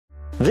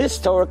This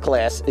Torah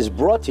class is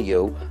brought to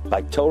you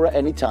by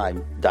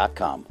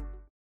TorahAnytime.com.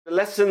 The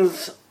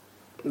lessons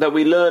that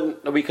we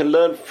can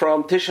learn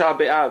from Tisha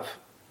B'Av.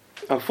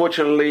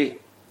 Unfortunately,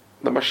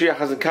 the Mashiach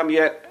hasn't come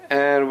yet,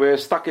 and we're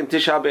stuck in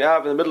Tisha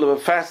B'Av in the middle of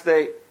a fast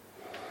day.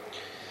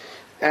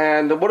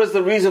 And what is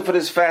the reason for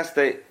this fast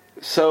day?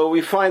 So we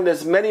find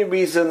there's many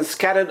reasons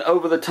scattered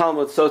over the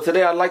Talmud. So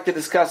today I'd like to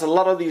discuss a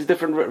lot of these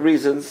different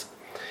reasons.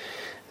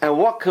 And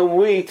what can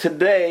we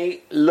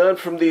today learn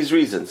from these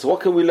reasons? What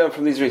can we learn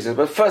from these reasons?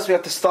 But first we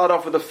have to start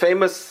off with the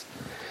famous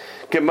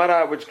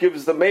Gemara which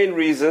gives the main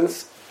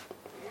reasons.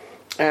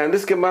 And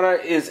this Gemara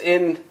is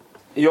in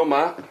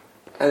Yoma,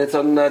 and it's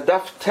on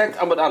Daf Tet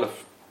Amud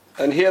Aleph.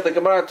 And here the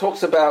Gemara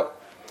talks about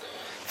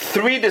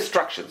 3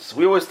 destructions.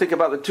 We always think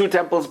about the 2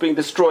 temples being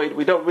destroyed.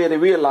 We don't really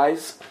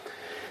realize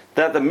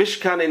that the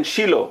Mishkan in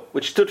Shiloh,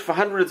 which stood for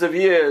hundreds of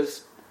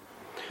years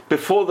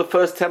before the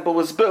first temple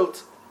was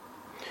built,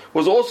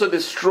 was also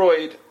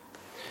destroyed.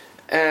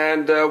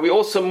 And we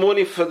also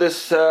mourning for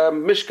this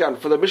Mishkan,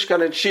 for the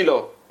Mishkan in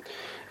Shiloh.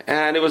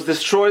 And it was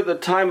destroyed at the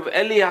time of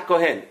Eli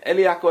HaKohen.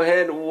 Eli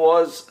HaKohen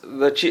was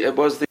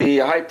the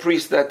high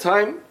priest at that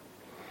time.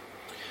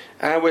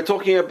 And we're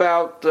talking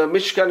about the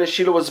Mishkan in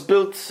Shiloh was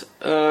built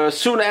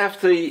soon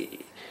after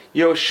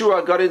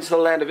Yoshua got into the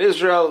land of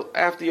Israel.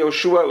 After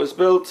Yoshua, it was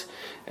built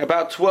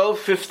about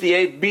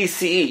 1258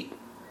 BCE.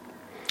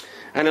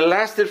 And it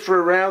lasted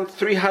for around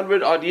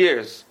 300 odd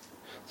years.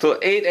 So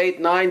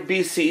 889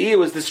 BCE, it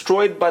was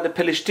destroyed by the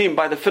Pelishtim,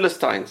 by the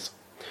Philistines.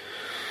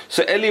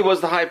 So Eli was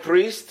the high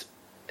priest,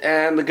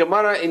 and the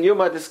Gemara in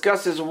Yoma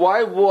discusses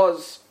why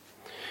was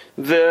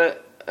the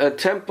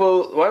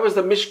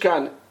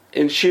Mishkan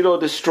in Shiloh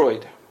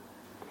destroyed.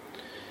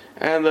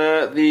 And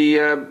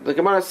the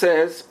Gemara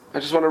says,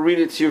 I just want to read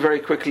it to you very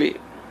quickly.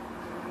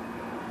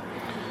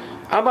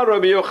 Amar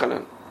Rabbi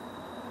Yochanan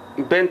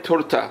ben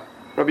Turta.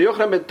 Rabbi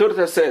Yochanan ben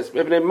Turta says,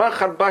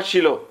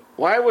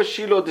 why was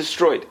Shiloh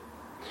destroyed?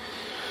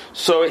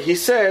 So he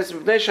says,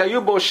 there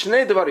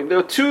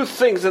were 2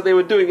 things that they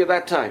were doing at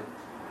that time.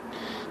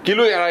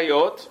 Gilui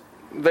Arayot,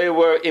 they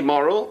were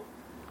immoral.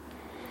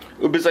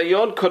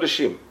 Ubizayon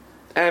Kodeshim,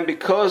 and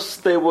because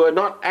they were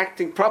not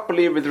acting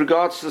properly with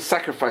regards to the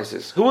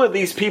sacrifices. Who are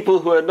these people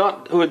who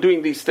are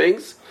doing these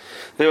things?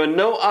 They were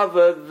no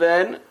other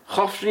than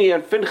Chofni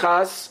and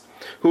Pinchas,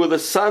 who were the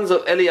sons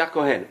of Eli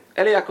HaKohen.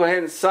 Eli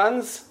HaKohen's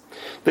sons,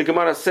 the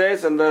Gemara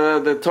says, and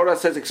the Torah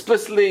says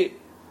explicitly,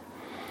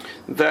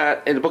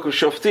 that in the book of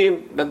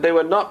Shoftim, that they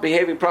were not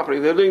behaving properly.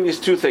 They were doing these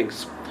 2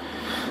 things.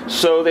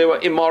 So they were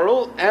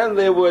immoral and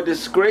they were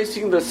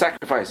disgracing the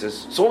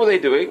sacrifices. So what were they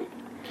doing?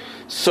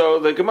 So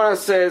the Gemara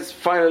says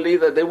finally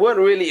that they weren't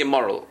really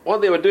immoral.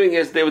 What they were doing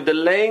is they were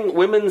delaying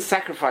women's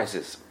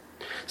sacrifices.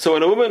 So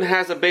when a woman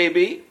has a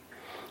baby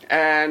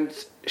and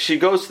she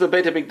goes to the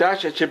Beit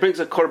HaMikdash and she brings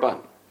a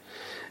korban,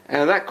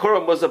 and that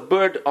korban was a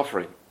bird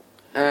offering.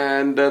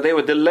 And they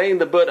were delaying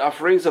the bird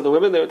offerings of the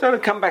women. They were telling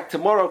them, come back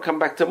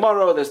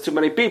tomorrow, there's too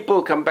many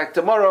people, come back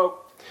tomorrow.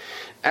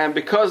 And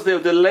because they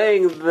were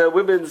delaying the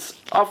women's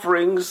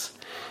offerings,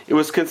 it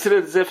was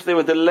considered as if they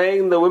were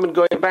delaying the women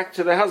going back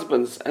to their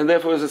husbands, and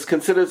therefore it was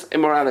considered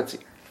immorality.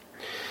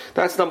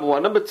 That's number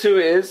 1. Number 2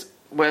 is,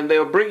 when they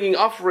were bringing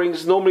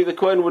offerings, normally the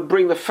Kohen would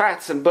bring the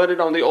fats and burn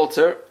it on the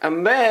altar,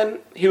 and then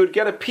he would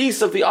get a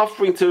piece of the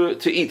offering to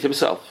eat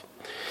himself.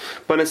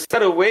 But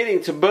instead of waiting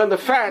to burn the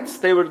fats,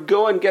 they would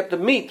go and get the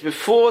meat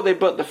before they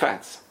burnt the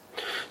fats.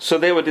 So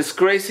they were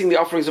disgracing the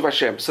offerings of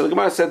Hashem. So the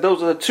Gemara said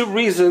those are the 2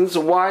 reasons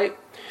why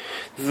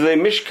the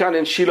Mishkan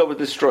in Shiloh was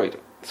destroyed.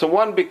 So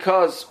one,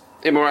 because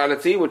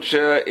immorality, which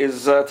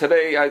is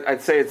today,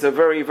 I'd say it's a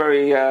very,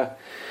 very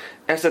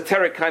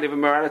esoteric kind of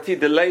immorality,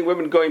 delaying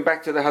women going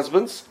back to their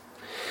husbands.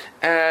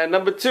 And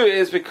number 2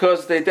 is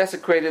because they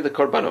desecrated the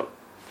Korbanot.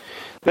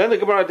 Then the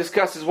Gemara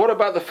discusses, what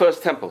about the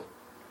first temple?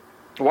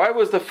 Why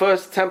was the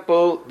first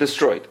temple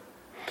destroyed?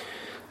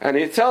 And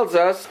he tells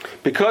us,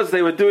 because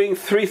they were doing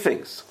 3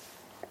 things.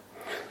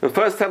 The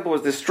first temple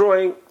was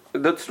destroyed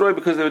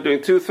because they were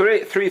doing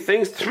 3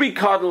 things, 3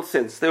 cardinal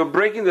sins. They were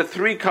breaking the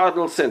 3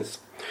 cardinal sins.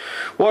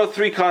 What are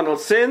 3 cardinal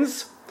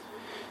sins?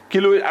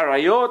 Gilui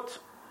Arayot,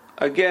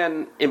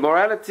 again,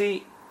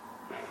 immorality,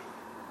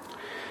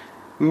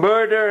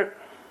 murder,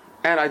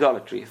 and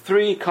idolatry.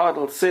 3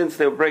 cardinal sins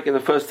they were breaking in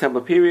the first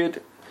temple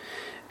period.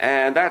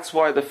 And that's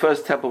why the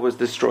first temple was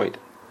destroyed.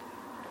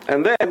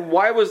 And then,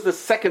 why was the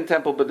second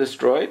temple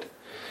destroyed?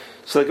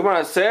 So the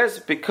Gemara says,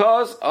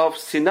 because of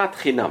sinat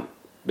chinam.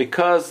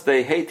 Because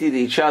they hated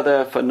each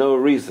other for no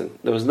reason.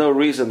 There was no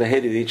reason they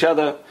hated each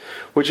other,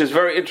 which is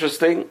very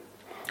interesting,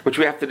 which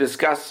we have to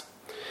discuss.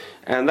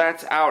 And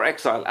that's our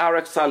exile. Our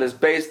exile is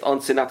based on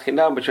sinat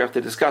chinam, which we have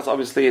to discuss.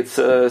 Obviously, it's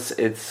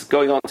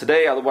going on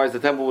today, otherwise the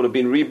temple would have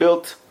been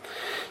rebuilt.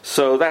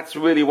 So that's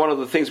really one of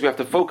the things we have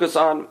to focus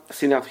on,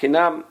 sinat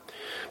chinam.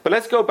 But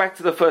let's go back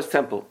to the first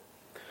temple.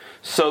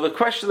 So the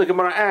question the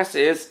Gemara asks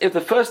is, if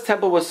the first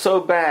temple was so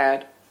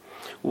bad,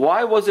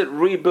 Why was it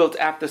rebuilt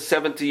after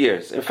 70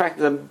 years? In fact,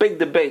 there's a big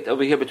debate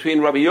over here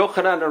between Rabbi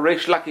Yochanan and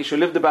Reish Lakish, who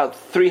lived about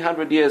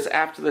 300 years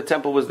after the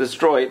temple was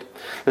destroyed.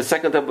 The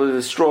second temple was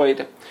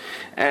destroyed.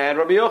 And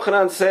Rabbi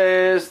Yochanan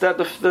says that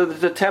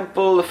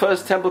the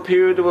first temple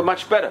period were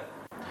much better.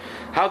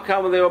 How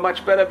come they were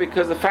much better?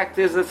 Because the fact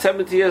is that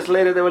 70 years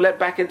later they were let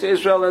back into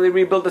Israel and they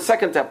rebuilt the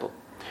second temple.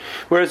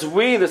 Whereas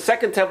the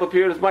second temple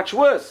period is much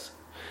worse.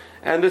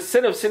 And the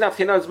sin of Sinat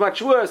Chinam is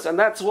much worse, and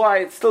that's why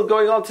it's still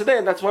going on today,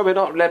 and that's why we're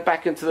not let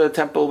back into the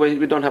temple,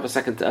 we don't have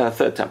a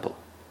third temple.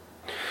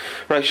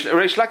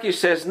 Reish Lakish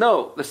says,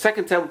 no, the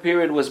second temple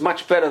period was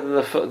much better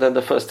than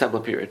the first temple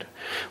period.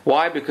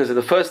 Why? Because in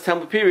the first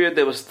temple period,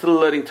 they were still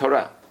learning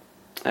Torah.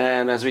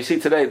 And as we see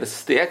today,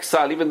 the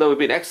exile, even though we've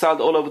been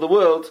exiled all over the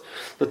world,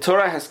 the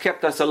Torah has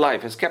kept us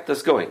alive, has kept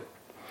us going.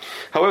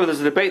 However,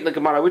 there's a debate in the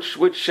Gemara,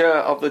 which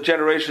of the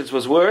generations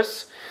was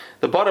worse.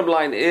 The bottom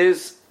line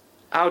is,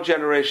 our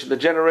generation, the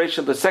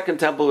generation of the second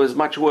temple, is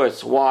much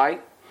worse. Why?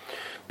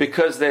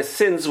 Because their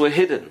sins were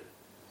hidden.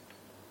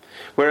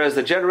 Whereas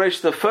the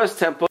generation of the first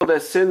temple, their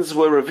sins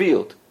were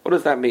revealed. What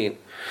does that mean?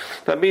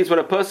 That means when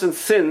a person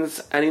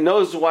sins and he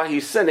knows why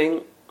he's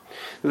sinning,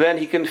 then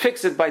he can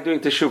fix it by doing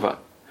teshuvah.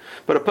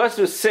 But a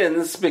person who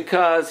sins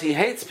because he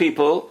hates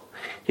people,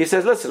 he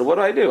says, listen, what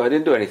do? I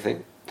didn't do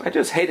anything. I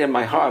just hate in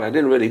my heart. I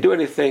didn't really do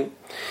anything.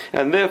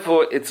 And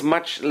therefore, it's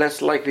much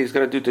less likely he's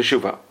going to do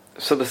teshuvah.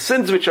 So the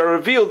sins which are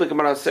revealed, the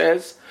Gemara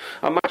says,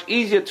 are much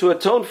easier to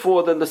atone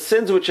for than the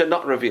sins which are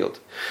not revealed.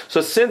 So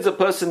sins a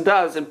person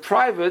does in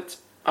private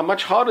are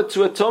much harder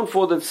to atone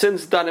for than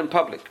sins done in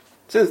public.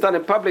 Sins done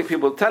in public,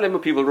 people tell him,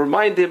 people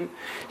remind him,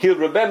 he'll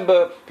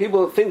remember.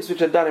 Things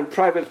which are done in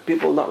private,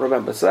 people will not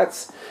remember. So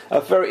that's a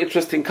very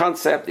interesting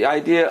concept, the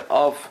idea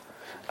of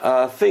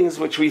things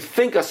which we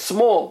think are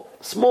small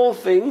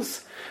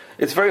things,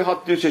 it's very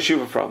hard to do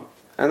teshuvah from.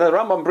 And the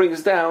Rambam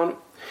brings down,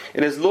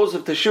 in his laws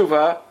of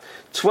teshuvah,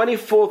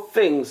 24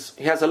 things.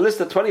 He has a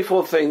list of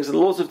 24 things in the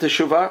laws of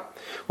teshuvah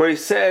where he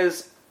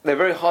says they're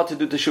very hard to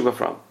do teshuvah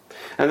from.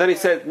 And then he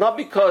said, not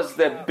because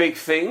they're big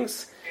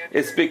things,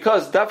 it's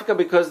because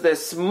they're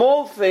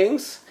small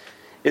things,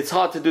 it's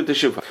hard to do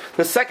teshuvah.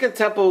 The second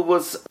temple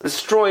was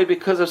destroyed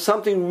because of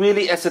something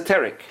really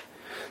esoteric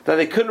that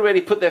they couldn't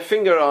really put their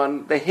finger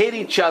on. They hate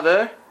each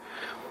other,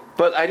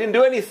 but I didn't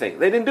do anything.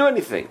 They didn't do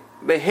anything.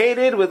 They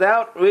hated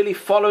without really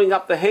following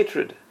up the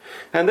hatred.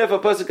 And therefore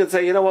a person can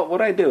say, you know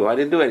what I do? I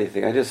didn't do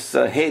anything. I just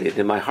hated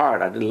in my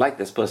heart. I didn't like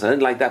this person. I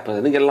didn't like that person. I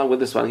didn't get along with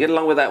this one. I didn't get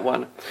along with that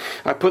one.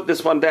 I put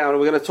this one down. And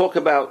we're going to talk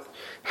about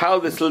how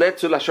this led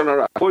to Lashon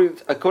Hara.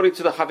 According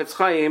to the Chavetz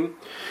Chaim,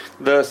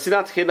 the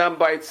Sinat Chinam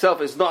by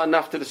itself is not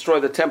enough to destroy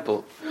the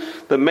temple.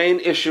 The main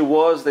issue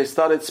was they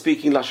started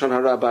speaking Lashon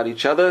Hara about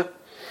each other.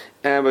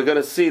 And we're going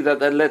to see that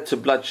led to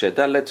bloodshed.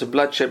 That led to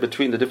bloodshed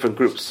between the different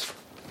groups.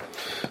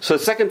 So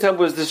the second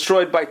temple was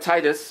destroyed by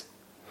Titus.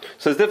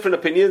 So there's different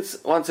opinions.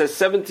 One says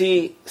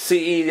 70 CE,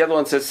 the other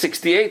one says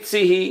 68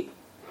 CE.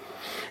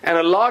 And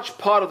a large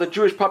part of the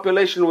Jewish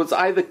population was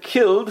either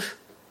killed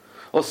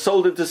or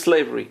sold into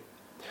slavery.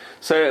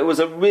 So it was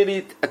a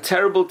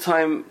terrible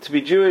time to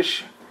be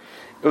Jewish.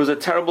 It was a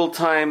terrible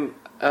time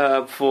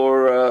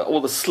for all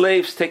the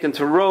slaves taken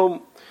to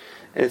Rome.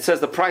 And it says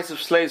the price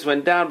of slaves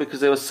went down because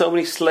there were so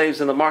many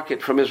slaves in the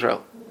market from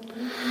Israel.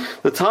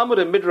 The Talmud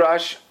and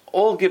Midrash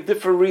all give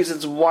different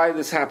reasons why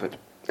this happened.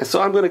 And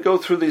so I'm going to go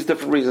through these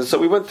different reasons. So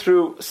we went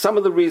through some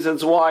of the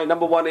reasons why.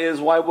 Number one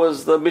is, why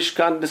was the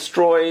Mishkan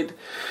destroyed?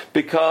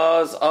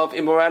 Because of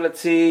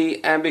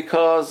immorality and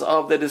because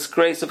of the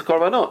disgrace of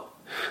Korbanot.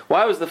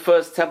 Why was the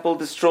first temple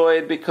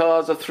destroyed?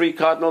 Because of three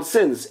cardinal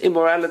sins: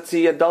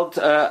 immorality,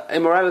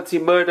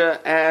 murder,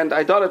 and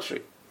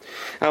idolatry.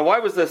 And why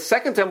was the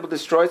second temple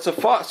destroyed?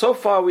 So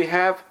far we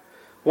have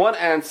one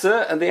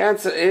answer, and the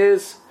answer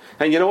is,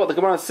 and you know what the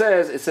Gemara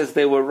says? It says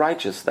they were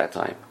righteous that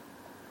time.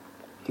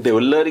 They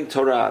were learning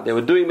Torah, they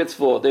were doing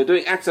mitzvot, they were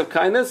doing acts of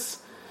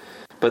kindness,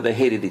 but they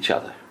hated each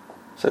other.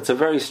 So it's a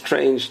very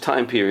strange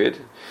time period.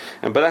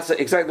 But that's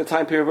exactly the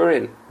time period we're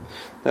in.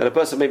 That a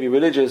person may be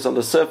religious on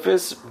the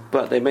surface,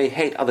 but they may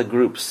hate other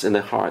groups in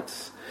their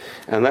hearts.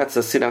 And that's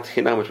the Sinat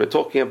Chinam which we're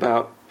talking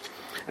about.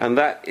 And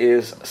that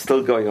is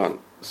still going on.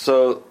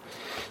 So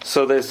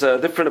there's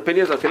different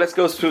opinions. Okay, let's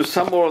go through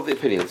some more of the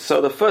opinions.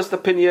 So the first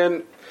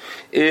opinion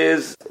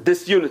is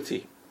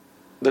disunity.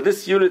 The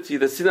disunity,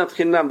 the Sinat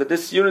Chinam, the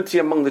disunity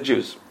among the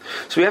Jews.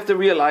 So we have to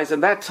realize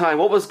in that time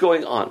what was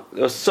going on.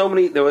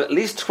 There were at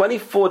least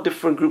 24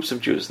 different groups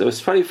of Jews. There was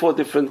 24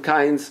 different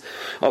kinds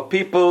of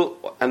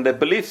people and their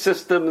belief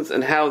systems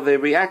and how they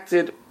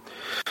reacted.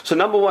 So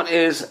number one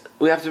is,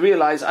 we have to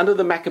realize, under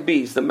the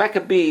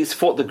Maccabees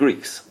fought the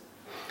Greeks.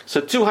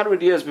 So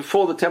 200 years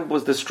before the temple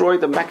was destroyed,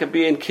 the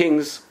Maccabean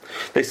kings,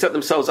 they set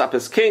themselves up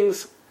as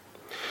kings.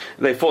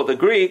 They fought the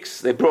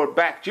Greeks. They brought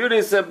back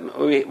Judaism.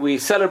 We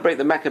celebrate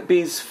the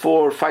Maccabees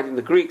for fighting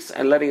the Greeks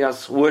and letting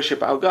us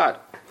worship our God.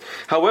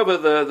 However,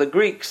 the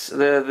Greeks,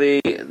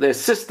 their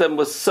system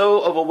was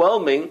so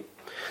overwhelming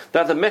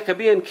that the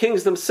Maccabean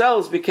kings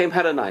themselves became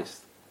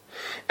Hellenized.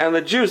 And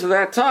the Jews at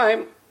that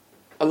time,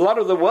 a lot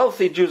of the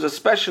wealthy Jews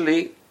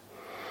especially,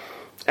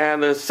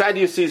 And the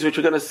Sadducees, which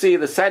we're going to see,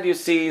 the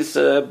Sadducees,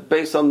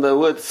 based on the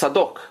word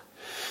Sadok.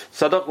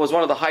 Sadok was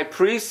one of the high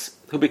priests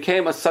who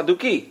became a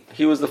Sadduqi.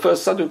 He was the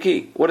first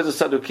Sadduqi. What is a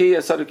Sadduqi?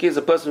 A Sadduqi is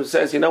a person who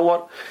says, you know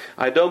what?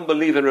 I don't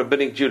believe in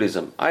rabbinic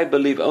Judaism. I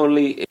believe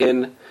only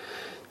in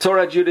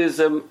Torah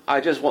Judaism.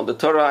 I just want the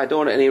Torah. I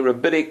don't want any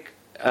rabbinic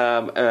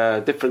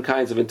different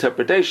kinds of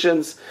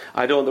interpretations.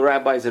 I don't want the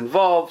rabbis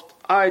involved.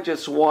 I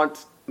just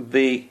want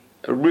the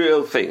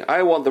real thing.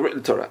 I want the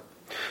written Torah.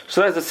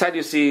 So that's the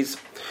Sadducees.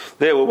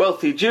 They were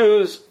wealthy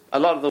Jews. A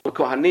lot of them were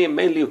Kohanim,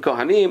 mainly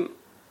Kohanim,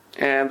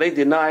 and they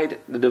denied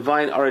the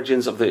divine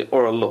origins of the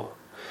oral law.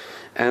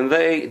 And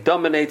they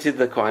dominated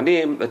the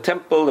Kohanim, the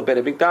temple, the Beit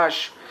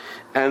HaMikdash,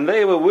 and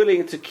they were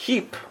willing to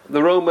keep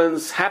the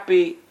Romans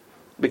happy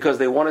because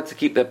they wanted to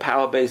keep their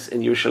power base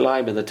in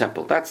Yerushalayim in the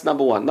temple. That's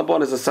number one. Number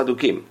one is the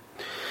Saddukim.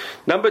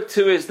 Number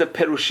two is the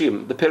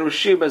Perushim. The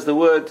Perushim, as the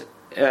word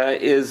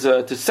is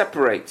to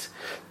separate.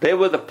 They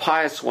were the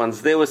pious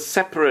ones. They were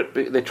separate.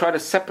 They tried to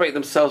separate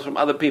themselves from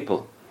other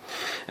people.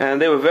 And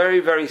they were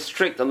very, very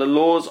strict on the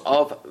laws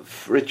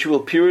of ritual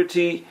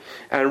purity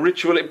and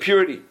ritual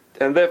impurity.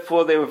 And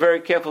therefore they were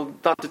very careful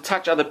not to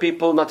touch other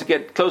people, not to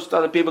get close to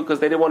other people, because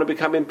they didn't want to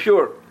become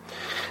impure.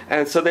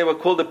 And so they were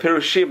called the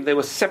Perushim. They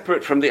were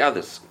separate from the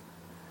others.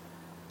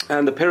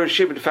 And the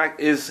Perushim, in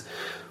fact, is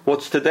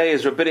what's today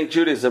is Rabbinic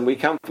Judaism. We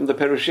come from the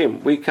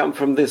Perushim. We come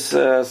from this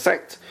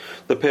sect.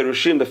 The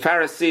Perushim, the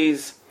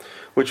Pharisees,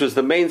 which was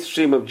the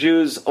mainstream of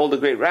Jews. All the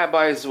great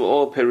rabbis were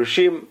all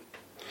Perushim.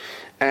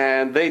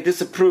 And they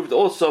disapproved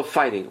also of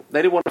fighting.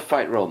 They didn't want to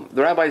fight Rome.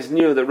 The rabbis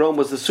knew that Rome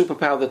was the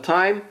superpower of the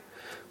time.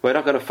 We're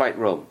not going to fight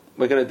Rome.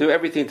 We're going to do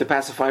everything to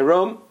pacify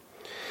Rome.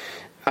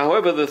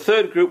 However, the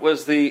third group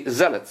was the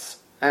Zealots.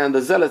 And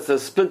the Zealots, there are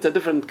splinter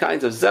different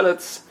kinds of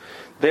Zealots.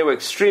 They were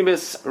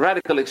extremists,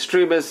 radical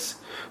extremists,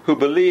 who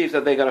believed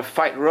that they're going to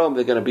fight Rome,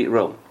 they're going to beat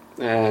Rome.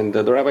 And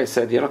the rabbi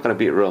said, you're not going to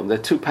beat Rome. They're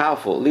too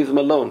powerful. Leave them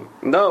alone.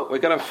 No, we're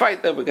going to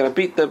fight them. We're going to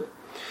beat them.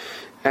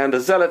 And the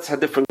Zealots had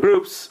different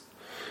groups.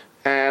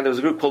 And there was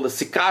a group called the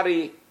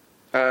Sikari,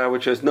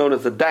 which was known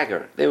as the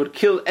Dagger. They would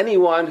kill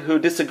anyone who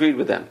disagreed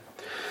with them.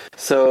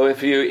 So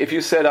if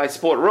you said, I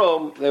support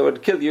Rome, they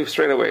would kill you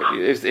straight away.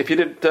 If you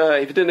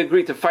didn't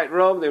agree to fight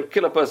Rome, they would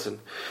kill a person.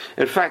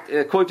 In fact,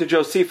 according to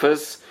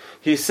Josephus,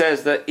 he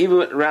says that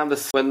even around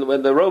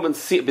when the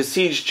Romans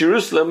besieged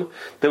Jerusalem,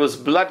 there was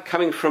blood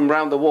coming from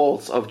around the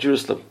walls of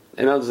Jerusalem.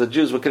 In other words, the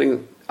Jews were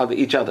killing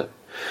each other.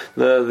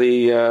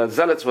 The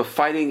Zealots were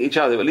fighting each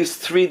other. There were at least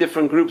 3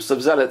 different groups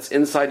of Zealots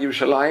inside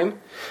Yerushalayim,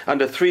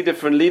 under 3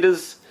 different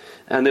leaders,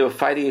 and they were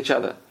fighting each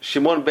other.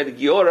 Shimon ben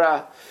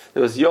Giora,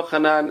 there was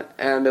Yochanan,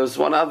 and there was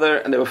one other,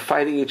 and they were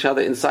fighting each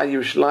other inside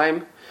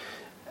Yerushalayim.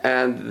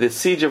 And the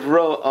siege of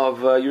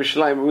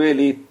Yerushalayim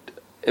really,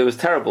 it was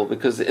terrible,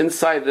 because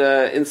inside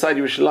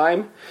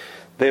Yerushalayim,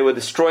 they were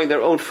destroying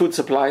their own food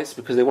supplies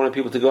because they wanted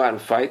people to go out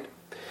and fight.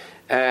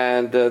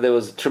 And there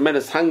was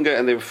tremendous hunger,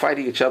 and they were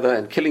fighting each other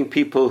and killing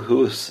people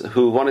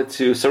who wanted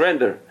to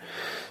surrender.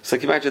 So you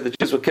can imagine the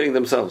Jews were killing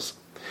themselves.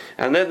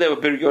 And then there were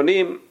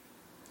Biryonim.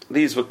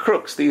 These were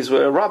crooks. These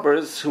were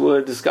robbers who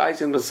were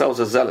disguising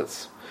themselves as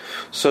zealots.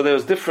 So there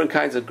was different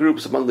kinds of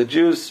groups among the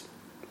Jews,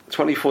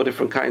 24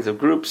 different kinds of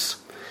groups.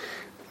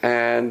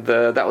 And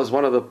that was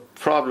one of the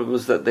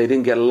problems, that they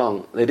didn't get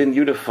along. They didn't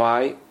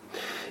unify.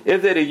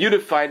 If they'd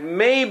unified,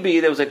 maybe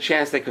there was a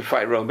chance they could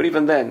fight Rome. But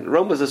even then,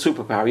 Rome was a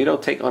superpower. You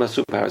don't take on a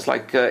superpower. It's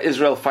like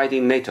Israel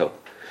fighting NATO.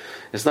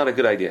 It's not a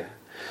good idea.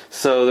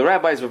 So the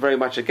rabbis were very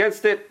much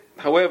against it.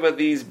 However,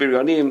 these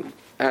Biryonim,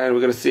 and we're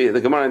going to see the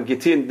Gemara in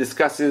Gittin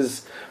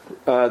discusses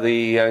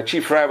the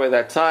chief rabbi at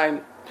that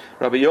time,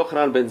 Rabbi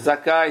Yochanan ben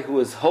Zakkai, who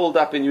was holed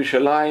up in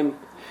Yerushalayim,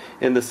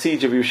 in the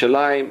siege of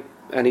Yerushalayim,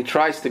 and he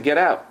tries to get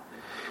out.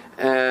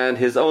 And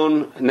his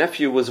own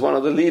nephew was one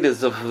of the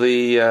leaders of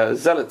the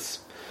Zealots.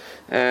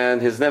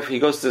 And he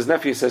goes to his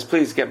nephew, says,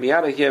 please get me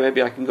out of here,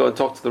 maybe I can go and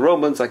talk to the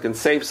Romans, I can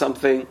save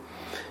something.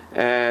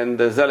 And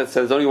the Zealot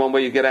says, there's only one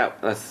way you get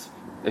out, that's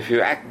if you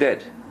act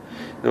dead.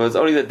 In other words,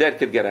 only the dead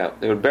could get out.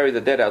 They would bury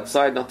the dead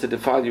outside, not to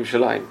defile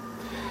Yerushalayim.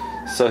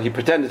 So he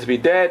pretended to be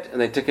dead,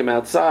 and they took him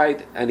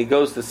outside, and he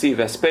goes to see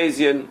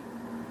Vespasian.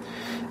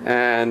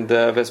 And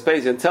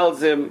Vespasian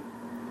tells him,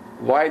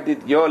 why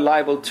you're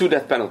liable 2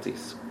 death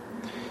penalties?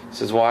 He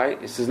says, why?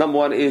 He says, number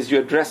 1 is you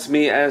address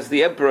me as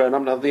the emperor, and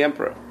I'm not the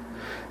emperor.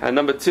 And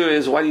number 2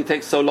 is, why do you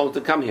take so long to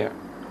come here?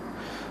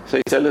 So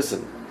he said,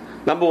 listen,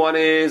 number 1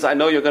 is, I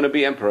know you're going to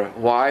be emperor.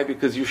 Why?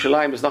 Because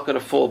Yerushalayim is not going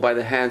to fall by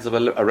the hands of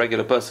a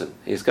regular person.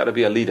 He's got to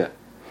be a leader.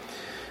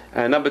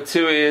 And number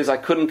 2 is, I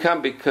couldn't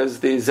come because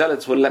the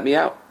Zealots wouldn't let me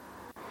out.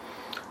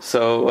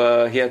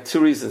 So he had 2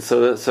 reasons.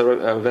 So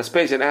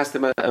Vespasian asked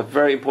him a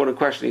very important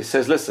question. He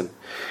says, listen,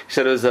 he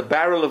said, there's a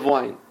barrel of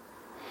wine,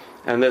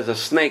 and there's a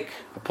snake,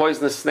 a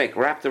poisonous snake,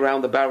 wrapped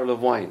around the barrel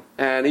of wine.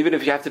 And even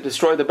if you have to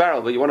destroy the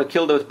barrel, but you want to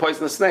kill the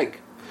poisonous snake.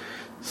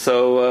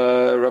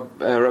 So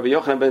Rabbi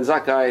Yochanan ben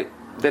Zakkai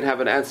didn't have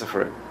an answer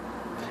for him.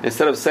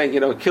 Instead of saying,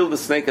 kill the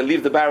snake and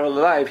leave the barrel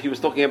alive, he was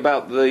talking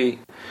about the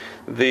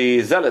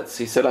the zealots.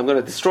 He said, I'm going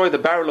to destroy the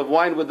barrel of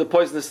wine with the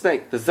poisonous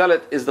snake. The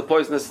zealot is the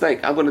poisonous snake.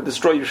 I'm going to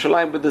destroy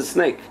Yerushalayim with the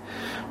snake.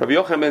 Rabbi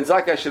Yochanan ben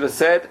Zakkai should have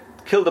said,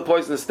 kill the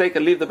poisonous snake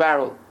and leave the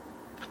barrel.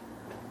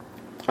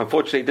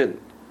 Unfortunately, he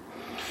didn't.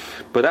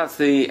 But that's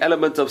the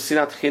element of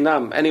Sinat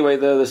Chinam. Anyway,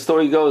 the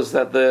story goes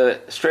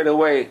that straight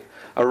away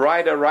a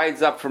rider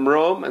rides up from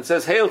Rome and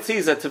says, Hail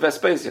Caesar, to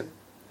Vespasian.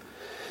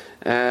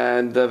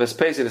 And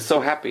Vespasian is so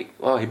happy.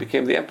 Well, he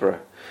became the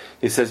emperor.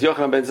 He says,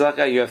 Yochanan ben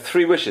Zakkai, you have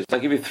 3 wishes. I'll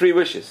give you 3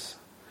 wishes.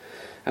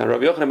 And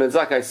Rabbi Yochanan ben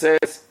Zakkai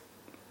says,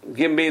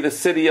 give me the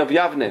city of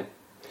Yavne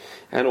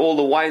and all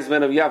the wise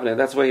men of Yavne.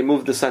 That's why he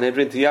moved the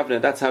Sanhedrin to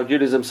Yavne. That's how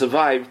Judaism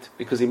survived,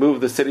 because he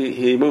moved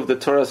the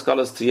Torah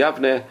scholars to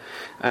Yavne,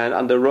 and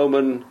under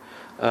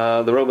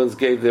the Romans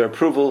gave their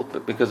approval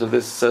because of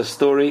this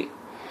story.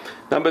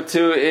 Number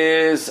 2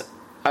 is,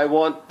 I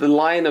want the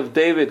line of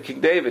David, King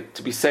David,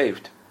 to be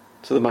saved.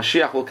 So the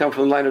Mashiach will come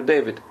from the line of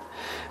David.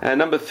 And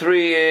number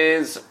 3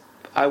 is,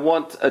 I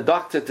want a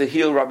doctor to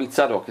heal Rabbi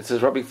Tzadok. It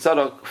says Rabbi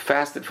Tzadok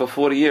fasted for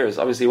 40 years.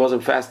 Obviously, he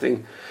wasn't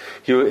fasting.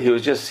 He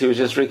was just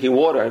drinking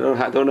water.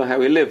 I don't know how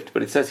he lived,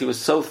 but it says he was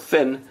so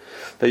thin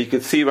that you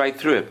could see right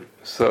through him.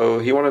 So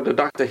he wanted a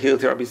doctor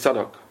healed to Rabbi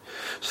Tzadok.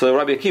 So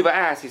Rabbi Akiva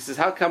asked, he says,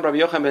 how come Rabbi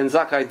Yochanan ben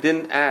Zakkai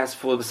didn't ask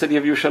for the city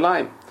of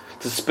Yerushalayim,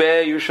 to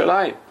spare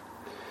Yerushalayim?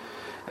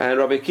 And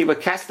Rabbi Akiva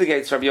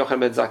castigates Rabbi Yochanan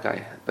ben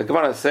Zakkai. The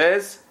Gemara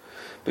says,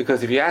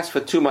 because if you ask for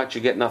too much,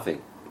 you get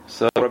nothing.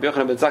 So Rabbi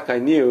Yochanan ben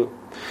Zakkai knew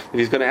if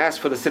he's going to ask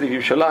for the city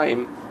of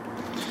Yerushalayim,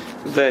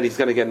 then he's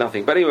going to get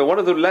nothing. But anyway, one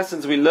of the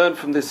lessons we learn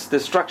from this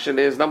destruction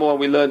is, number 1,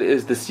 we learn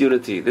is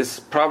disunity. This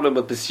problem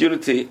of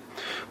disunity,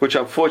 which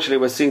unfortunately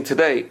we're seeing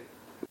today.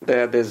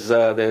 There's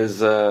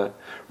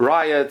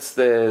riots,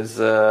 there's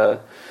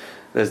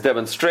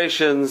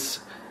demonstrations,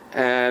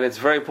 and it's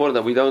very important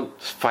that we don't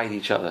fight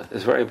each other.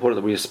 It's very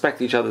important that we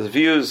respect each other's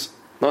views,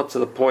 not to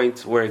the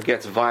point where it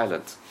gets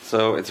violent.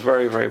 So it's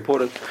very, very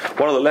important.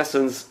 One of the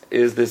lessons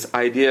is this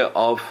idea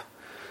of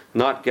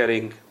not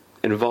getting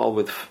involved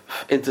with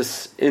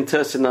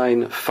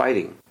intestine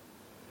fighting.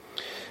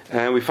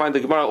 And we find the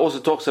Gemara also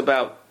talks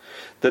about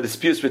the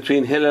disputes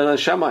between Hillel and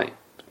Shammai.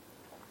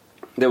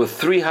 There were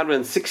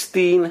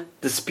 316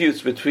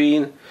 disputes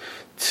between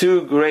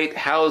 2 great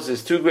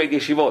houses, 2 great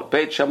yeshivot,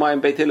 Beit Shammai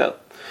and Beit Hillel.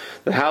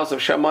 The house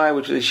of Shammai,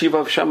 which is the yeshiva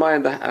of Shammai,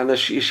 and the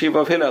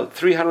yeshiva of Hillel.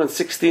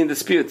 316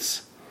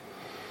 disputes.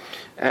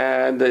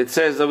 And it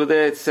says over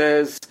there,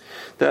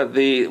 that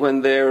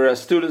when their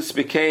students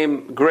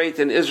became great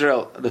in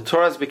Israel, the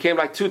Torahs became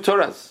like 2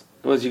 Torahs.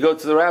 As you go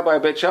to the rabbi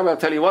Beit Shammai, I'll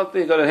tell you one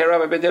thing, you go to the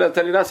rabbi Beit Hillel, I'll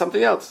tell you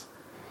something else.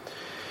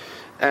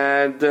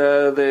 And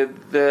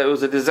there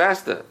was a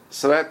disaster.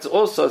 So that's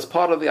also as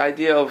part of the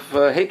idea of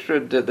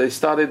hatred.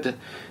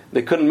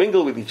 They couldn't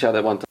mingle with each other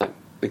at one time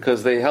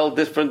because they held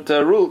different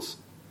rules.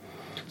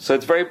 So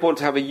it's very important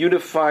to have a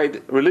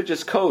unified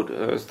religious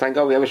code. Thank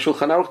God we have a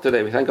Shulchan Aruch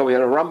today. Thank God we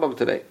have a Rambam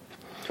today.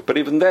 But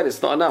even then,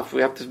 it's not enough.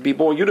 We have to be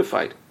more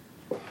unified.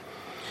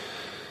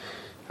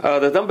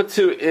 The number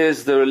 2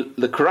 is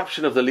the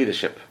corruption of the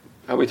leadership.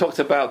 And we talked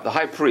about the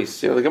high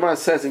priest. The Gemara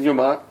says in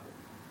Yuma,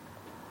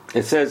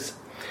 it says,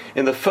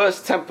 in the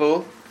first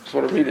temple, I just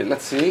want to read it,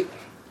 let's see.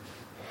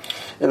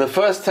 In the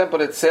first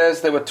temple it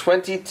says there were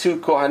 22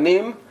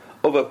 Kohanim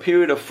over a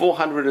period of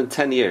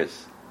 410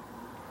 years.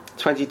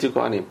 22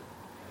 Kohanim.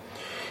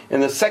 In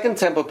the second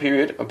temple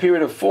period, a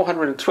period of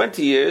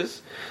 420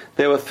 years,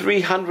 there were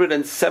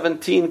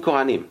 317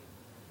 Kohanim.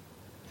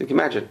 You can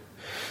imagine.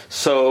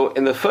 So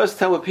in the first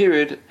temple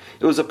period,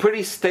 it was a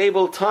pretty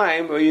stable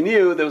time where you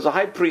knew there was a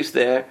high priest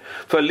there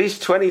for at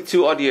least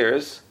 22 odd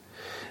years.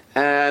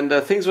 And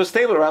things were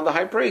stable around the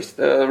high priest.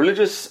 The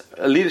religious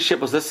leadership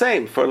was the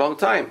same for a long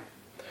time.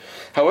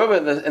 However,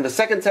 in the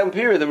second temple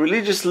period, the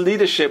religious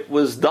leadership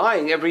was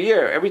dying every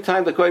year. Every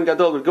time the Kohen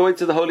Gadol would go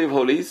into the Holy of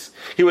Holies,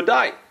 he would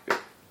die.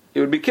 He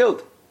would be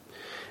killed.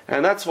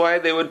 And that's why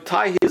they would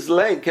tie his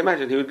leg.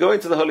 Imagine, he would go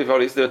into the Holy of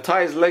Holies, they would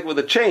tie his leg with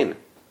a chain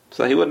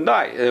so that he wouldn't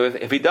die.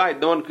 If he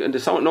died, no one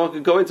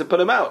could go in to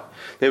pull him out.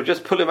 They would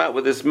just pull him out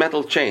with this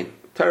metal chain.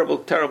 Terrible,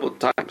 terrible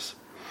times.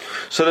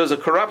 So there was a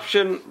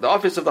corruption. The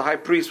office of the high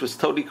priest was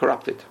totally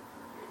corrupted.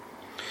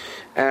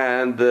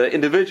 And the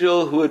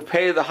individual who would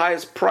pay the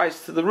highest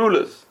price to the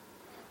rulers,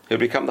 he would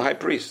become the high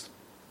priest.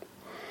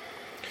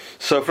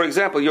 So for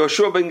example,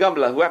 Yoshua ben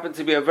Gamla, who happened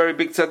to be a very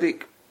big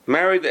tzaddik,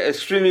 married an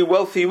extremely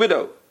wealthy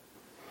widow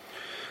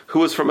who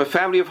was from a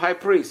family of high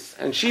priests,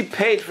 and she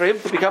paid for him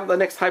to become the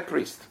next high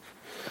priest.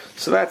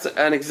 So that's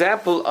an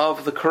example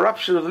of the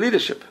corruption of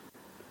leadership.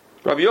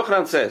 Rabbi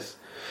Yochanan says,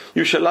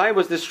 Yerushalayim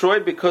was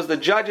destroyed because the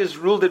judges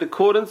ruled in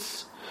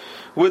accordance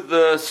with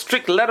the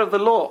strict letter of the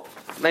law.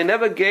 They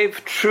never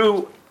gave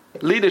true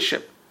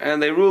leadership,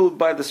 and they ruled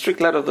by the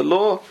strict letter of the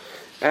law,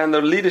 and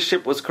the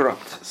leadership was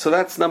corrupt. So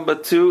that's number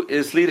 2,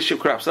 is leadership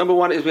corrupts. Number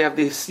 1 is we have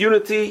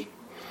disunity.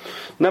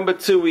 Number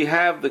 2, we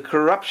have the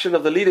corruption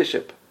of the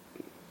leadership.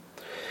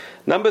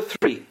 Number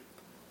 3,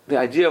 the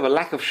idea of a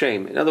lack of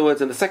shame. In other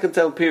words, in the second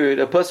temple period,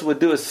 a person would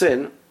do a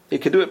sin, he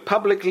could do it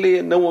publicly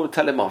and no one would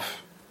tell him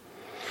off.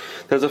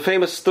 There's a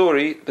famous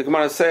story, the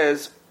Gemara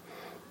says,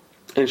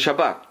 in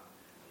Shabbat.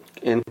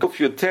 in Kuf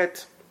Yud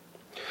Tet,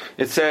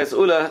 it says,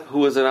 Ula, who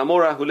was an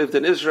Amorah who lived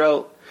in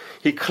Israel,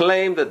 he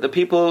claimed that the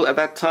people at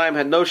that time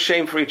had no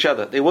shame for each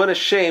other. They weren't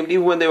ashamed,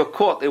 even when they were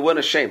caught, they weren't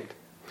ashamed.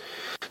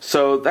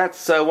 So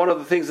that's one of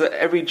the things that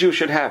every Jew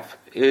should have,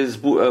 is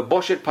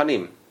Boshet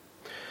Panim.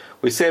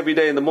 We say every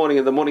day in the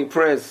morning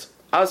prayers,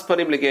 Az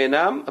Panim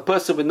Lege'enam, a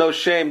person with no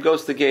shame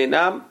goes to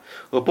Ge'enam,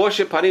 or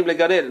Boshet Panim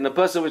Le'Gan, and a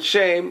person with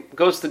shame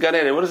goes to Gan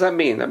Eden. What does that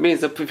mean? That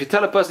means that if you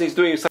tell a person he's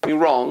doing something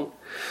wrong,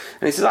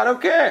 and he says, I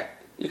don't care,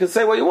 you can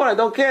say what you want, I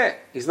don't care.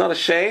 He's not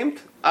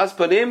ashamed. Az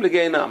Panim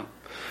Lege'enam.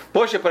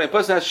 Boshet Panim, a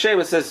person has shame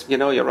and says,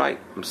 you're right,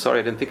 I'm sorry,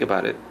 I didn't think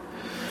about it.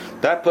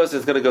 That person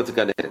is going to go to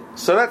Gan Eden.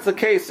 So that's the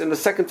case in the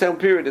second term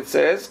period. It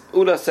says,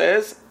 Ula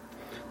says,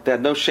 they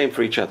had no shame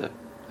for each other.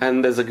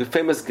 And there's a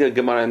famous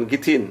Gemara in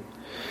Gittin,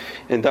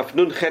 in Daf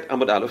Nun Chet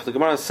Amud Aleph. The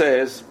Gemara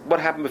says, what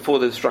happened before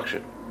the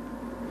destruction?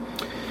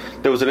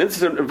 There was an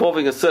incident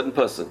involving a certain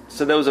person.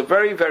 So there was a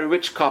very, very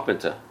rich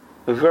carpenter,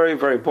 a very,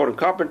 very important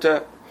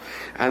carpenter,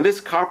 and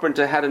this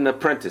carpenter had an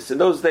apprentice. In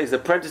those days,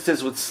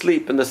 apprentices would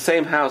sleep in the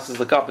same house as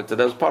the carpenter.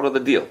 That was part of the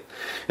deal.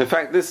 In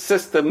fact, this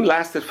system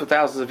lasted for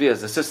thousands of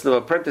years. The system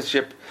of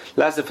apprenticeship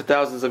lasted for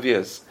thousands of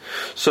years.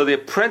 So the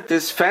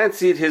apprentice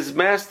fancied his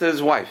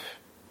master's wife.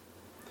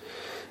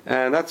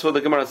 And that's what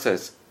the Gemara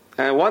says.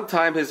 And one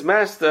time his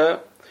master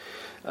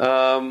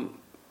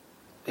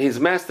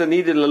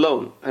needed a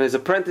loan, and his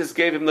apprentice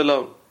gave him the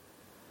loan.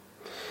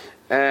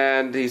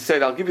 And he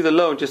said, I'll give you the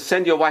loan, just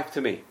send your wife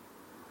to me.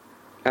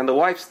 And the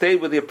wife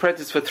stayed with the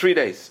apprentice for 3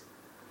 days.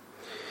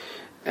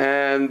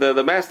 And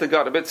the master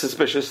got a bit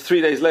suspicious.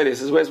 3 days later, he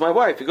says, where's my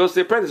wife? He goes to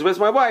the apprentice, where's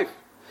my wife?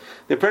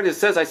 The apprentice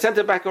says, I sent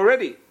her back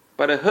already,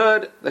 but I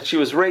heard that she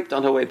was raped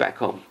on her way back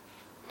home.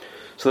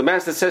 So the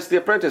master says to the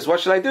apprentice, what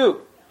should I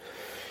do?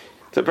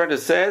 The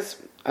apprentice says,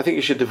 I think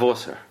you should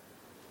divorce her.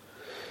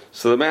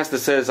 So the master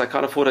says, I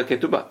can't afford a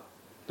ketubah.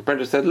 The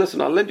apprentice said, listen,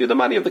 I'll lend you the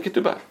money of the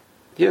ketubah.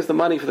 Here's the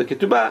money for the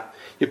ketubah.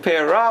 You pay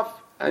her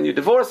off and you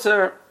divorce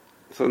her.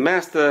 So the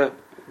master,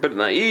 a bit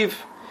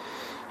naive,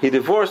 he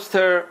divorced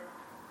her,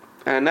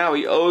 and now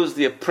he owes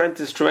the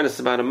apprentice tremendous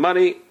amount of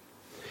money.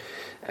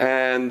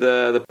 And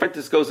the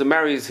apprentice goes and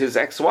marries his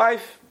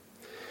ex-wife.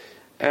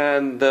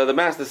 And the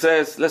master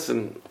says,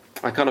 listen,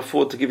 I can't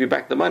afford to give you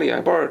back the money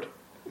I borrowed.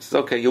 He says,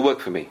 okay, you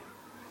work for me.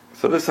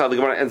 So this is how the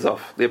Gemara ends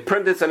off. The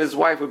apprentice and his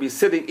wife would be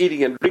sitting,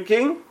 eating and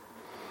drinking,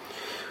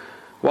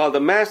 while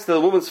the master,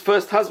 the woman's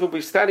first husband, would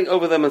be standing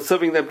over them and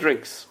serving them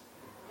drinks.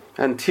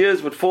 And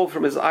tears would fall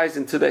from his eyes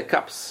into their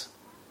cups.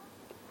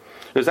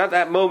 It was at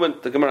that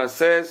moment, the Gemara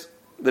says,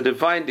 the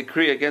divine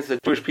decree against the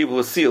Jewish people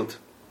was sealed.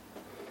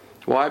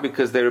 Why?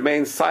 Because they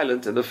remained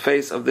silent in the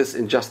face of this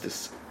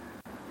injustice.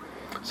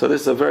 So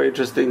this is a very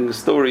interesting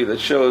story that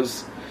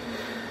shows,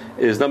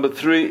 number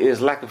 3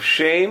 is lack of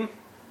shame,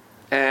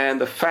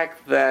 and the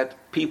fact that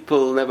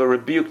people never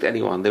rebuked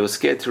anyone. They were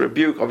scared to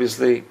rebuke.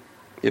 Obviously,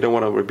 you don't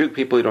want to rebuke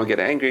people, you don't get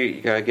angry,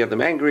 you gotta get them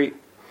angry.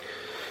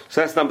 So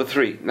that's number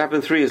 3.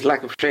 Number 3 is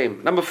lack of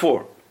shame. Number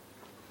 4,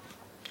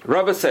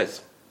 Rava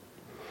says,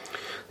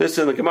 this is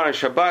in the Gemara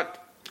Shabbat,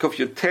 Kuf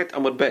Yud Tet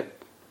Amud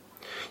Bet.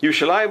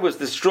 Yerushalayim was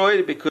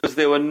destroyed because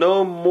there were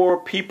no more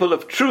people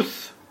of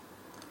truth.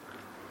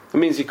 It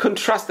means you couldn't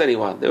trust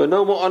anyone. There were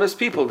no more honest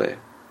people there.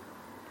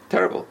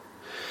 Terrible.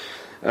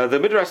 The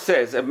Midrash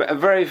says, a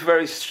very,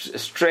 very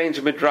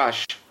strange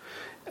Midrash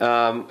in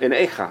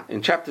Eicha,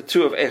 in chapter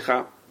 2 of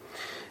Eicha,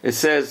 it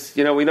says,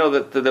 we know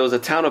that there was a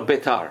town of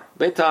Beitar.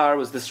 Beitar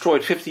was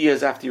destroyed 50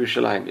 years after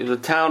Yerushalayim. It was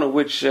a town in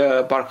which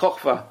Bar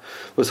Kokhba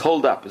was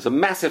holed up. It was a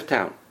massive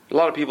town. A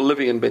lot of people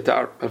living in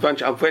Beitar.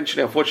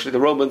 Eventually, unfortunately, the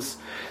Romans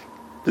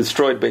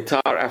destroyed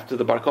Beitar after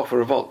the Bar Kokhba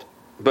revolt.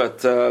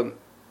 But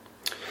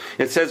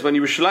it says, when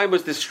Yerushalayim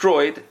was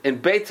destroyed,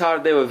 in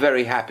Beitar they were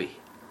very happy.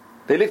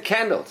 They lit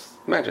candles.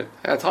 Imagine.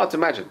 It's hard to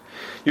imagine.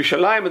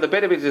 Yerushalayim and the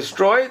Beit is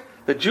destroyed.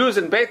 The Jews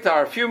in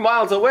Beitar, a few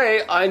miles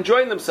away, are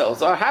enjoying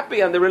themselves, are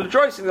happy, and they're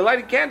rejoicing. They're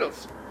lighting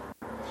candles.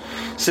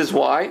 It says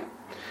why?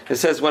 It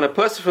says when a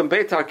person from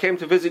Beitar came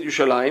to visit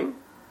Yerushalayim,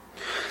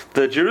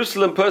 the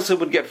Jerusalem person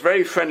would get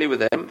very friendly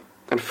with him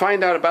and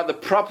find out about the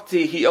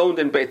property he owned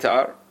in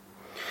Beitar.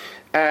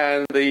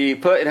 And the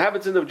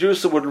inhabitant of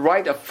Jerusalem would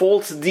write a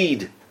false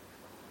deed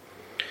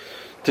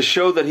to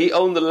show that he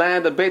owned the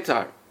land of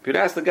Beitar. If you'd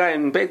ask the guy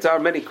in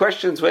Beitar many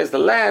questions, where's the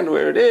land,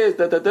 where it is,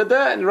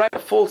 and write a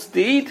false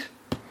deed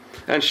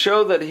and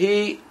show that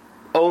he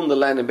owned the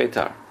land in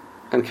Beitar.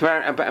 And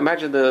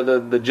imagine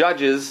the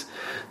judges,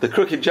 the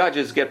crooked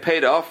judges get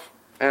paid off,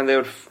 and they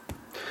would.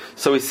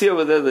 So we see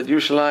over there that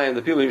Yerushalayim,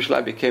 the people of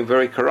Yerushalayim became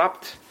very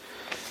corrupt,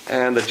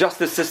 and the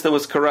justice system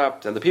was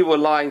corrupt, and the people were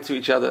lying to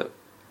each other.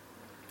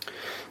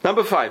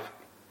 Number 5.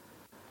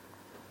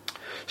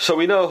 So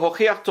we know,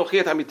 Hochiach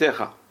tochiat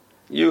amitecha.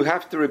 You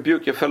have to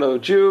rebuke your fellow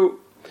Jew.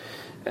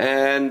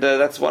 And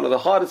that's one of the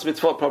hardest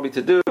mitzvot probably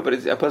to do, but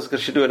a person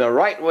should do it in a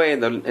right way,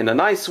 in a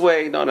nice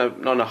way, not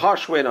in a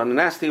harsh way, not in a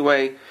nasty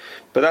way.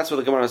 But that's what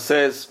the Gemara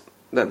says,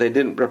 that they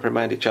didn't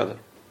reprimand each other.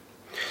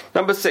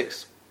 Number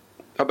 6,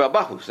 Abba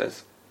Abahu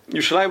says,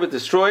 Yerushalayim was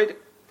destroyed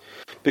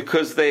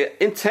because they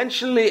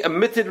intentionally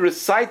omitted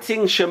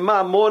reciting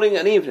Shema morning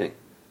and evening.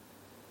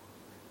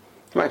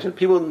 Imagine,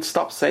 people didn't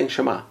stop saying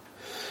Shema.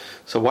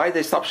 So why did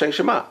they stop saying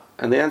Shema?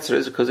 And the answer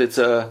is because it's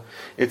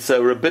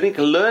a rabbinic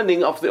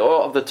learning of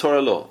the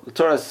Torah law. The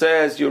Torah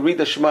says you read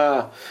the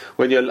Shema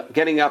when you're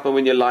getting up and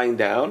when you're lying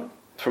down.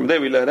 From there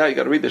we learn how you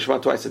got to read the Shema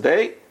twice a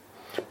day.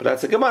 But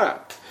that's a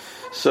Gemara.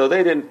 So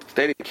they didn't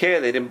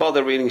care. They didn't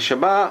bother reading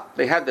Shema.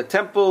 They had the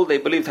temple. They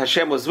believed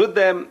Hashem was with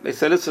them. They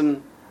said,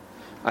 listen,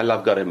 I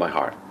love God in my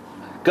heart.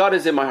 God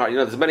is in my heart.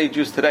 There's many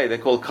Jews today, they're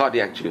called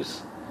cardiac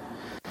Jews.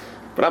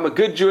 But I'm a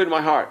good Jew in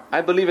my heart.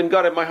 I believe in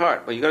God in my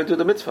heart. But you got to do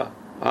the mitzvah.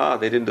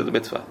 They didn't do the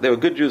mitzvah. They were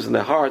good Jews in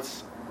their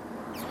hearts.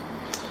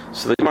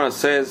 So the Gemara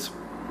says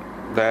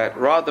that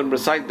rather than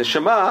recite the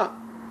Shema,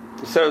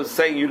 instead of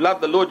saying you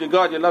love the Lord your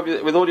God, you love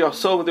you with all your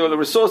soul, with all the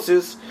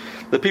resources,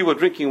 the people were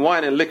drinking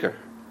wine and liquor.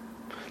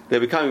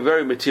 They're becoming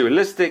very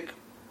materialistic.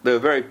 They're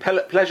very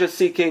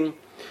pleasure-seeking.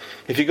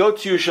 If you go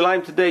to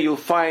Yerushalayim today, you'll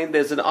find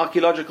there's an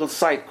archaeological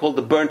site called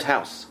the Burnt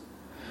House.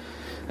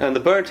 And the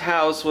Burnt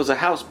House was a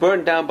house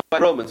burned down by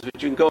Romans,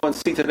 which you can go and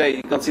see today.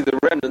 You can see the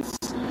remnants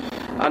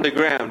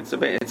underground.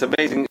 It's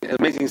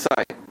amazing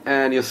sight.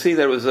 And you'll see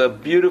there was a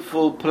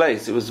beautiful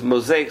place. It was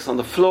mosaics on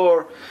the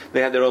floor.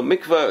 They had their own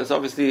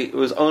mikveh. It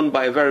was owned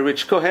by a very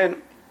rich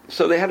Kohen.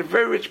 So they had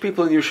very rich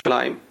people in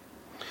Yerushalayim.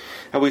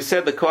 And we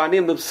said the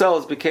Kohanim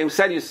themselves became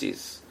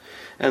Sadducees.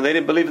 And they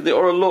didn't believe in the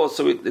oral law.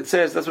 So it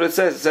says, that's what it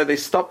says. It said they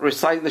stopped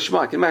reciting the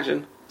Shema. Can you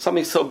imagine?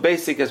 Something so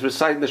basic as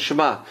reciting the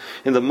Shema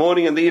in the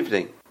morning and the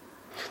evening.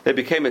 They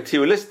became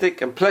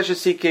materialistic and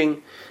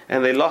pleasure-seeking,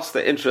 and they lost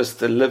their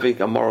interest in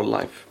living a moral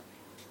life.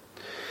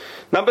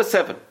 Number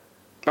 7,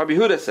 Rabbi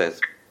Huda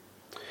says,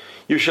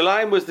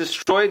 Yerushalayim was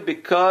destroyed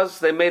because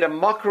they made a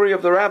mockery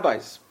of the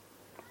rabbis.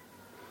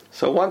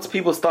 So once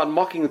people start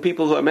mocking the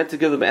people who are meant to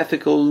give them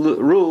ethical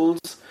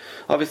rules,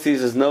 obviously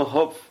there's no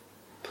hope.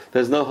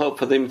 There's no hope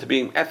for them to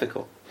be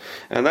ethical.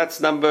 And that's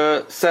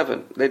number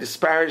 7. They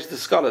disparaged the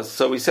scholars.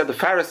 So we said the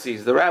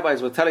Pharisees, the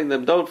rabbis were telling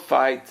them, don't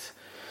fight.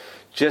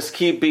 Just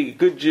keep being a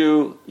good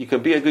Jew. You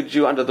can be a good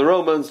Jew under the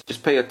Romans.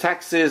 Just pay your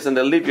taxes and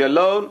they'll leave you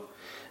alone.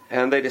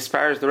 And they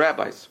disparaged the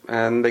rabbis.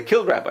 And they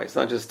killed rabbis.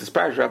 Not just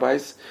disparaged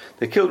rabbis.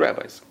 They killed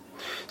rabbis.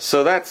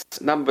 So that's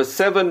number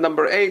 7.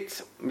 Number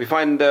 8, we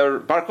find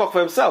Bar Kokhba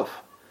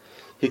himself.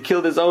 He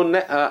killed his own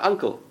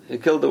uncle. He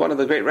killed one of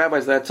the great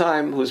rabbis at that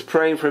time who was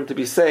praying for him to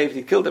be saved.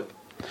 He killed him.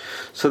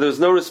 So there was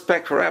no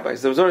respect for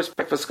rabbis. There was no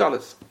respect for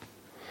scholars.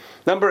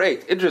 Number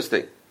 8,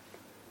 interesting.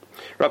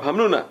 Rab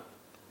Hamnuna,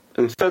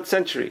 in the 3rd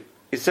century,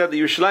 he said that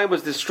Yerushalayim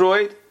was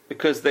destroyed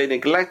because they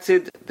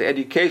neglected the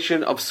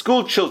education of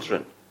school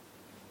children.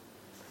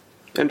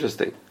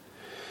 Interesting.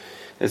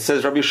 It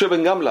says Rabbi Yeshua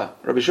ben Gamla.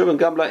 Rabbi Yeshua ben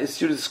Gamla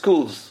instituted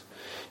schools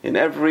in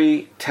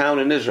every town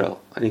in Israel,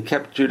 and he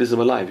kept Judaism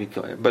alive.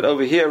 But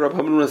over here, Rabbi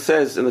Hamnuna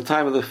says, in the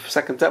time of the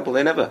Second Temple,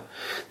 they never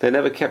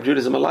kept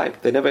Judaism alive.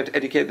 They never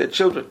educated their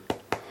children.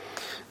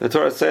 The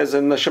Torah says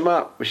in the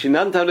Shema, you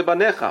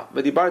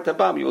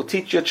will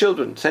teach your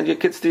children, send your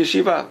kids to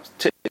yeshiva,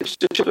 teach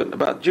your children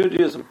about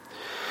Judaism.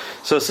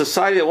 So a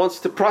society that wants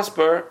to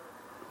prosper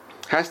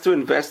has to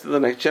invest in the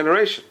next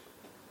generation.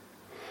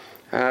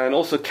 And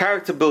also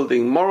character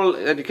building, moral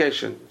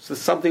education. So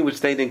it's something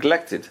which they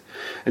neglected.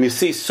 And you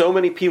see so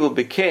many people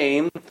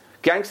became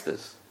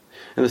gangsters.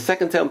 In the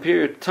Second Temple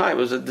period of time,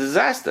 it was a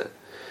disaster.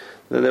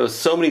 Then there were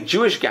so many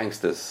Jewish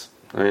gangsters.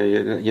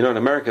 In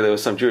America there were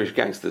some Jewish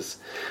gangsters.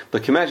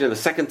 But can you imagine the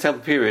Second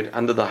Temple period,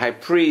 under the high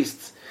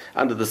priests,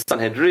 under the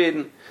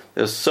Sanhedrin,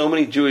 there were so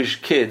many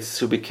Jewish kids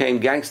who became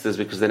gangsters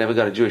because they never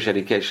got a Jewish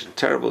education.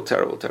 Terrible,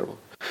 terrible, terrible.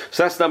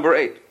 So that's number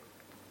 8.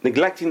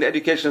 Neglecting the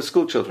education of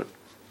school children.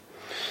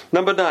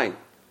 Number 9.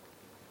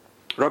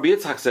 Rabbi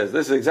Yitzchak says,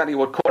 this is exactly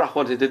what Korach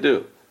wanted to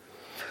do.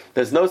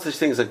 There's no such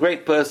thing as a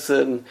great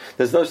person.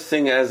 There's no such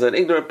thing as an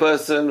ignorant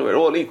person. We're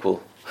all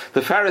equal.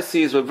 The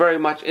Pharisees were very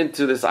much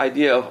into this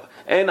idea of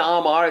En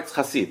Am Aretz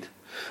Chasid.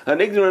 An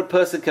ignorant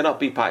person cannot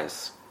be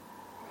pious.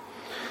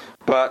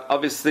 But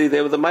obviously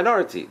they were the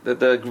minority.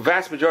 The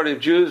vast majority of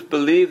Jews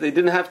believed they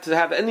didn't have to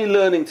have any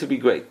learning to be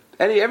great.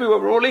 Everywhere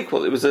we're all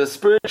equal. It was a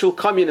spiritual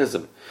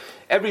communism.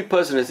 Every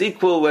person is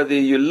equal, whether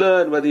you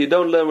learn, whether you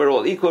don't learn, we're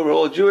all equal, we're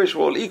all Jewish,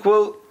 we're all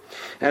equal.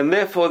 And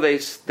therefore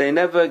they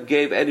never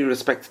gave any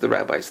respect to the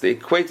rabbis. They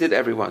equated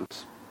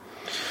everyone's.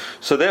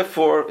 So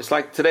therefore, it's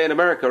like today in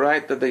America,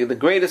 right? That the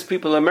greatest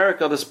people in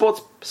America are the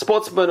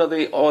sportsmen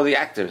or the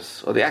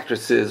actors, or the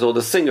actresses, or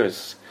the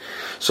singers.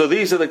 So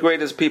these are the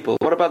greatest people.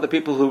 What about the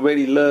people who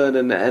really learn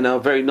and are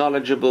very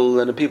knowledgeable,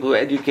 and the people who are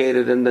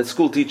educated, and the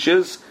school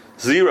teachers?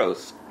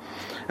 Zeros.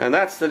 And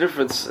that's the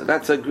difference.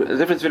 That's the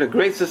difference between a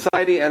great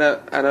society and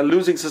a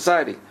losing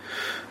society.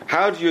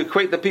 How do you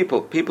equate the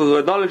people? People who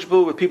are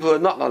knowledgeable with people who are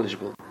not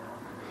knowledgeable.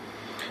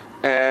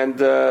 And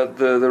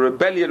the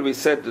rebellion, we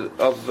said,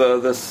 of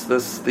this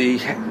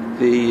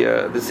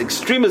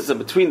extremism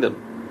between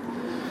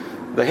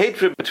them, the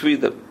hatred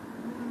between them.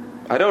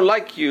 I don't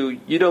like you.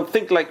 You don't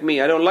think like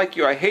me. I don't like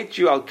you. I hate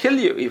you. I'll kill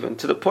you, even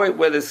to the point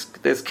where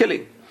there's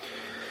killing.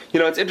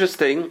 It's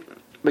interesting.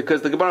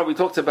 Because the Gemara we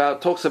talks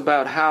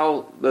about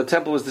how the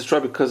temple was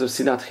destroyed because of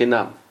Sinat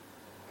Chinam.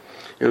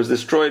 It was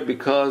destroyed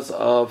because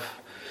of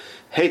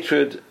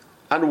hatred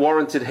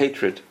unwarranted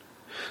hatred.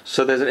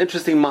 So there's an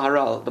interesting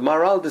Maharal. The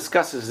Maharal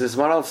discusses this.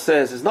 Maharal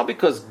says it's not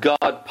because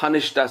God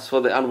punished us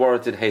for the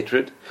unwarranted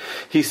hatred.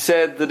 He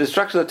said the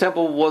destruction of the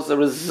temple was a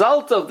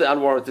result of the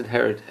unwarranted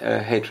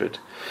hatred.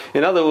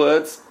 In other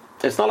words,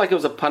 it's not like it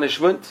was a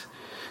punishment.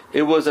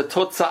 It was a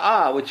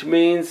totsa'ah, which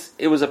means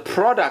it was a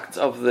product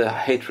of the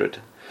hatred.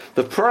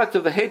 The product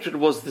of the hatred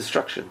was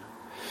destruction.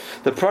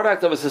 The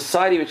product of a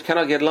society which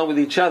cannot get along with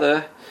each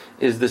other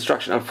is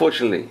destruction,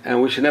 unfortunately.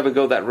 And we should never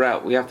go that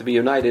route. We have to be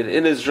united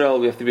in Israel.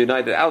 We have to be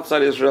united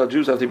outside Israel.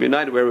 Jews have to be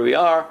united wherever we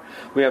are.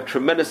 We have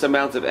tremendous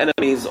amounts of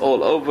enemies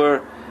all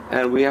over,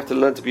 and we have to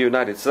learn to be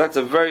united. So that's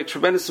a very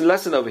tremendous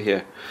lesson over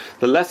here.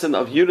 The lesson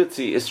of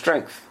unity is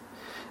strength.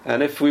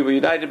 And if we were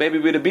united, maybe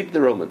we would have beaten the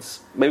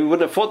Romans. Maybe we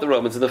wouldn't have fought the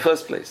Romans in the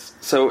first place.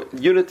 So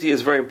unity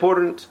is very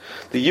important.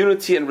 The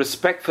unity and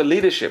respect for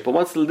leadership. But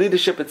once the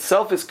leadership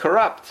itself is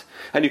corrupt,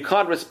 and you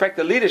can't respect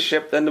the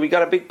leadership, then we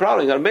got a big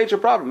problem. We got a major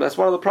problem. That's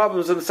one of the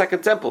problems in the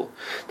Second Temple.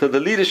 That the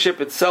leadership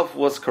itself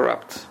was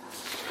corrupt.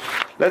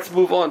 Let's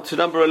move on to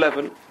number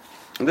 11.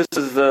 And this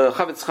is the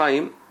Chavetz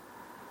Chaim.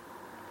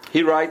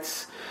 He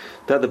writes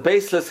that the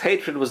baseless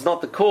hatred was not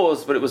the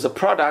cause, but it was a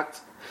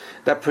product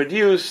that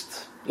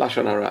produced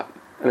Lashon Hara.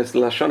 And it's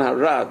Lashon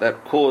Hara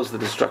that caused the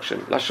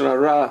destruction. Lashon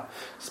Hara,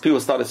 people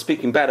started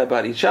speaking bad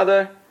about each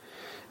other,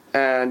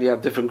 and you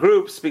have different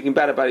groups speaking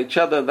bad about each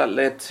other, and that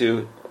led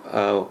to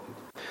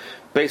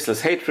baseless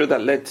hatred,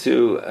 that led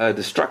to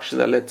destruction,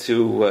 that led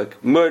to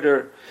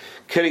murder,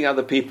 killing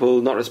other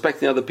people, not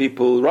respecting other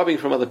people, robbing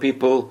from other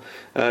people,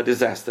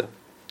 disaster.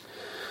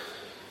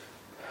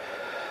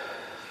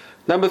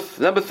 Number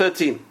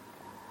 13.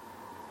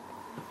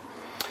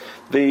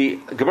 The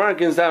Gemara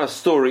gives down a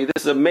story.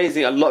 This is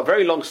amazing,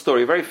 very long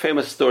story, very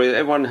famous story that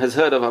everyone has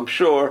heard of, I'm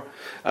sure,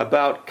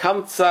 about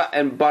Kamsa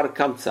and Bar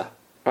Kamsa.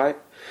 Right?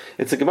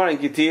 It's a Gemara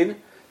in Gittin.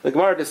 The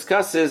Gemara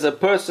discusses a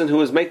person who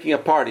was making a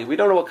party. We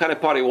don't know what kind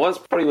of party it was.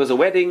 Party was a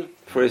wedding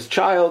for his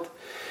child,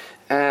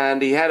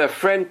 and he had a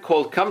friend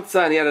called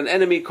Kamsa, and he had an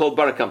enemy called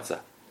Bar Kamsa.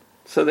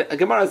 So the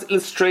Gemara is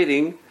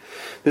illustrating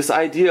this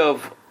idea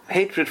of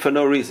hatred for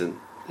no reason.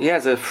 He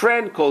has a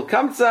friend called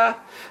Kamsa,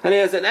 and he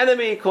has an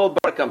enemy called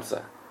Bar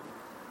Kamsa.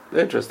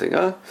 Interesting,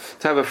 huh?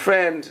 To have a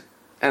friend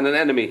and an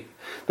enemy.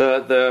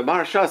 The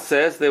Maharsha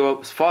says they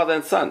were father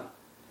and son.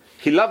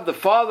 He loved the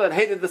father and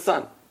hated the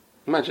son.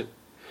 Imagine.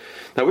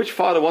 Now, which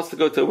father wants to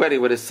go to a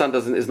wedding where his son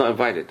is not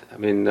invited? I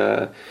mean,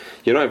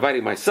 you're not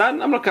inviting my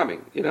son, I'm not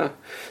coming,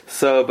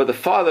 So, but the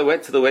father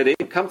went to the wedding,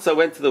 Kamsa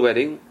went to the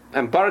wedding,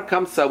 and Bar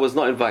Kamsa was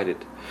not invited.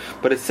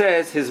 But it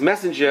says his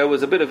messenger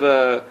was a bit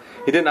of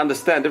he didn't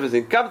understand the difference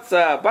in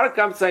Kamsa. Bar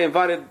Kamsa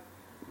invited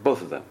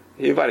both of them.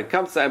 He invited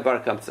Kamsa and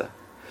Bar Kamsa.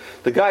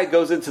 The guy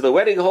goes into the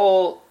wedding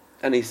hall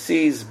and he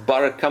sees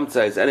Bar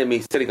Kamsa, his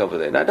enemy, sitting over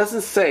there. Now it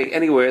doesn't say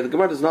anywhere, the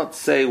Gemara does not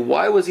say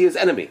why was he his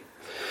enemy.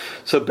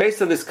 So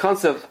based on this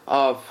concept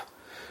of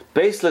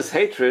baseless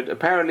hatred,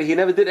 apparently he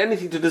never did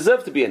anything to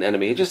deserve to be an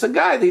enemy. He's just a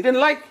guy that he didn't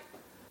like.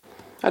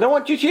 I don't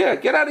want you here,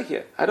 get out of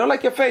here. I don't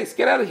like your face,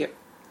 get out of here.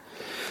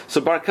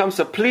 So Bar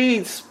Kamsa,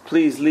 please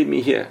leave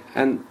me here.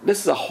 And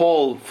this is a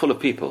hall full of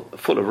people,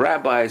 full of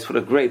rabbis, full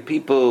of great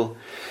people.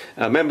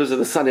 Members of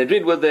the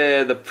Sanhedrin were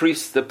there, the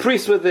priests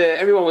were there,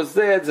 everyone was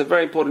there. It's a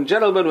very important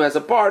gentleman who has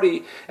a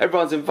party,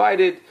 everyone's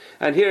invited,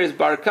 and here is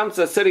Bar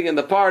Kamsa sitting in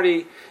the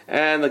party,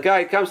 and the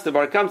guy comes to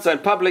Bar Kamsa in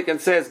public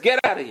and says, get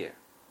out of here.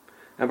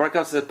 And Bar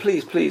Kamsa says,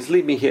 please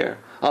leave me here,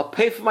 I'll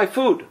pay for my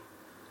food.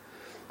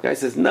 The guy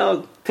says,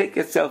 no, take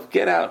yourself,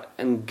 get out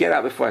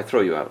before I throw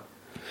you out.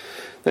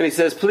 Then he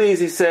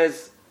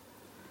says,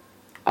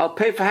 I'll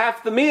pay for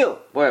half the meal.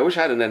 Boy, I wish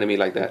I had an enemy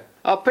like that.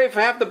 I'll pay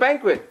for half the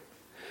banquet.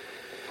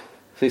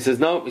 So he says,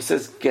 no, he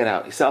says, get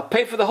out. He says, I'll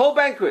pay for the whole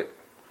banquet.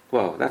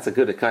 Whoa, that's a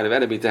good kind of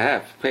enemy to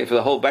have. Pay for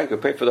the whole banquet,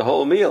 pay for the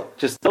whole meal.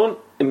 Just don't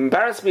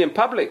embarrass me in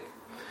public.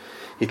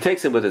 He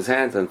takes him with his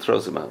hands and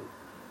throws him out.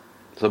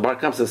 So Bar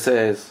Kamsa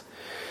says,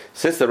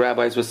 since the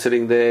rabbis were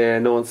sitting there,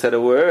 no one said a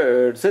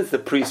word. Since the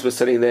priests were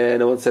sitting there,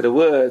 no one said a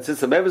word. Since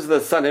the members of the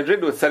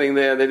Sanhedrin were sitting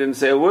there, they didn't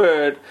say a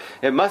word.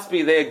 It must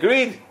be they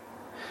agreed.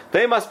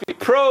 They must be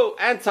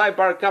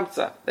anti-Bar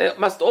Kamsa. They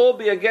must all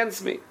be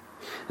against me.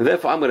 And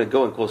therefore I'm going to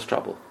go and cause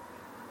trouble.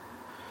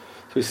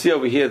 So we see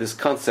over here this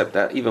concept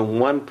that even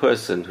one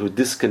person who is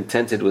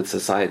discontented with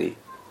society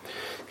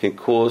can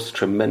cause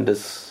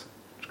tremendous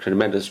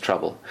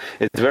trouble.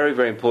 It's very,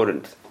 very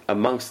important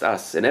amongst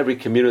us in every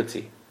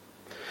community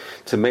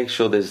to make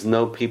sure there's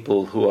no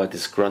people who are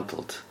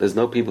disgruntled. There's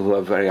no people who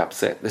are very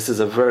upset. This is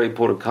a very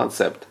important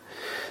concept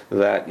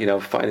that,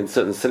 find in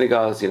certain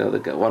synagogues,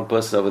 the one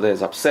person over there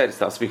is upset, he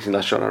starts speaking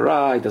Lashon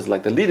Hara, he doesn't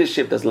like the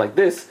leadership, doesn't like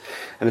this,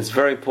 and it's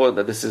very important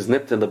that this is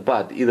nipped in the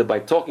bud, either by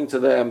talking to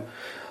them,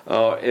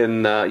 or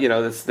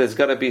there's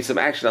got to be some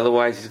action,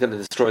 otherwise he's going to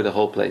destroy the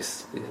whole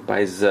place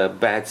by his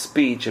bad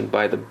speech and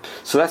by the.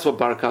 So that's what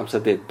Bar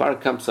Kamsa did. Bar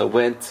Kamsa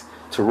went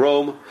to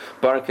Rome.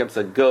 Bar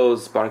Kamsa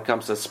goes. Bar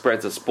Kamsa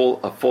spreads a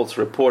false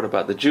report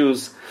about the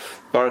Jews.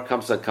 Bar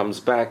Kamsa comes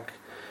back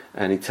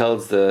and he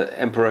tells the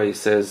emperor. He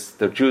says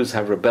the Jews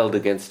have rebelled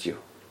against you.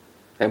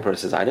 The emperor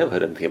says, I never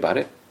heard anything about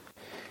it.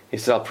 He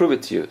said, I'll prove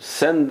it to you.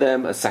 Send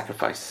them a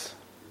sacrifice.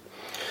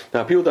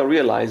 Now, people don't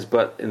realize,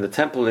 but in the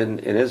temple in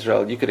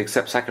Israel, you could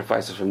accept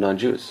sacrifices from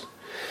non-Jews.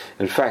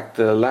 In fact,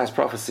 one of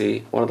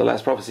the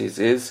last prophecies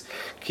is,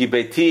 Ki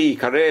beiti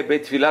yikareh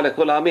beit tefillah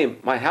lekol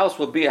ha'amim. My house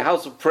will be a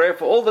house of prayer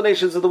for all the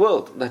nations of the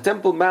world. The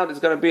Temple Mount is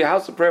going to be a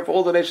house of prayer for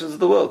all the nations of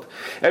the world.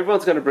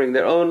 Everyone's going to bring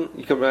their own.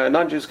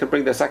 Non-Jews can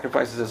bring their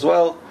sacrifices as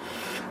well.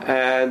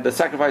 And the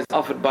sacrifice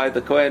offered by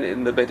the Kohen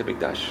in the Beit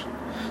HaMikdash.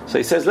 So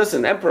he says,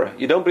 listen, Emperor,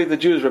 you don't believe the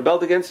Jews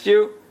rebelled against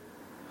you?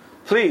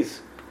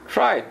 Please,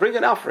 try it. Bring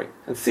an offering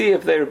and see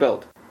if they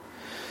rebelled.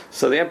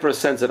 So the Emperor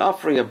sends an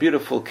offering, a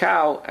beautiful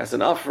cow as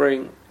an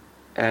offering,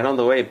 and on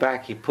the way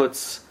back he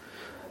puts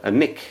a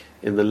nick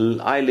in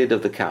the eyelid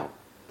of the cow.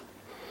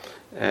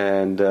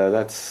 And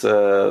that's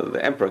the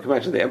Emperor. Can you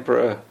imagine the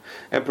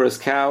Emperor's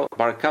cow?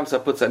 Bar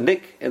Kamsa puts a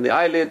nick in the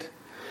eyelid,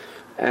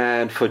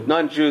 and for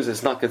non-Jews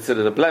it's not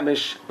considered a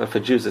blemish, but for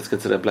Jews it's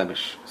considered a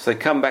blemish. So they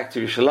come back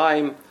to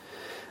Yerushalayim,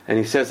 and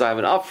he says, I have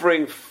an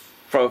offering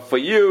for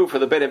you, for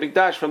the Beit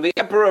HaMikdash, from the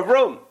Emperor of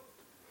Rome.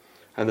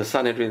 And the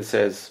Sanhedrin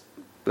says,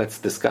 let's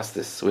discuss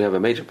this. We have a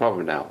major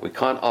problem now. We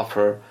can't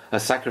offer a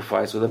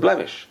sacrifice with a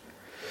blemish.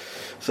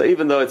 So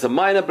even though it's a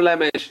minor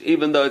blemish,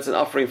 even though it's an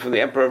offering from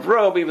the Emperor of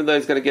Rome, even though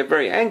he's going to get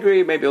very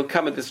angry, maybe he'll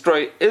come and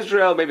destroy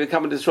Israel, maybe he'll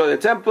come and destroy the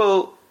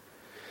temple.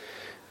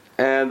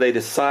 And they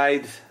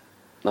decide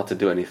not to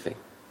do anything.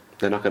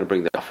 They're not going to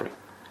bring the offering,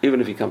 even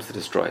if he comes to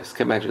destroy us.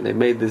 Can you imagine? They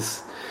made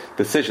this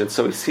decision.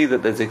 So we see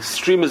that there's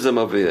extremism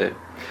over there.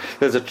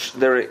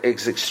 There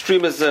is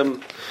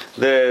extremism.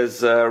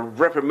 There's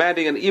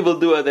reprimanding an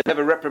evildoer. They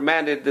never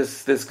reprimanded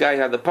this guy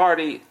who had the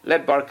party.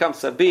 Let Bar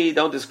Kamsa be.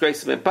 Don't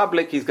disgrace him in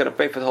public. He's going to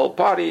pay for the whole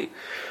party.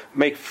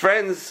 Make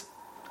friends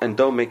and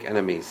don't make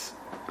enemies.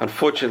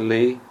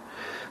 Unfortunately,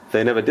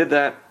 they never did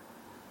that.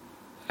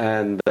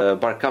 And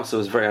Bar Kamsa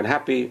was very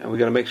unhappy, and we're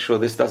going to make sure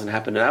this doesn't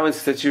happen in our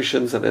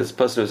institutions, and there's a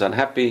person who's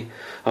unhappy.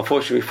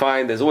 Unfortunately, we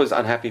find there's always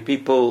unhappy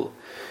people,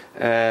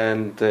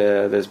 and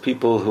there's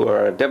people who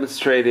are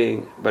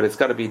demonstrating, but it's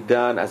got to be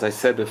done, as I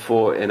said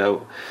before, in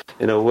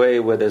a way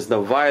where there's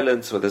no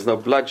violence, where there's no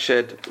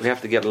bloodshed. We have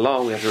to get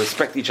along, we have to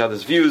respect each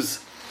other's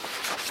views,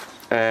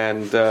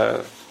 and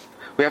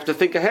we have to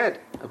think ahead.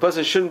 A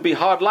person shouldn't be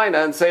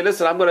hardliner and say,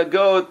 listen, I'm going to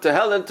go to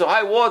hell and to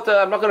high water,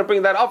 I'm not going to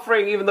bring that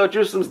offering, even though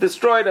Jerusalem's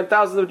destroyed and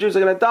thousands of Jews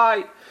are going to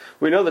die.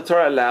 We know the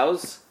Torah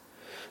allows,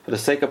 for the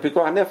sake of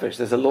Pikuach Nefesh,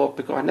 there's a law of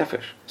Pikuach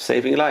Nefesh,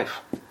 saving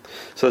life.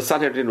 So the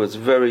Sanhedrin was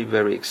very,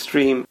 very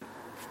extreme,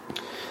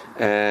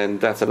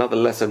 and that's another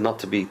lesson not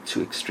to be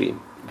too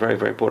extreme. Very,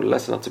 very important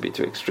lesson not to be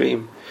too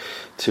extreme.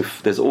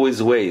 There's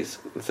always ways.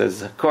 It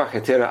says, Koach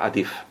Hetera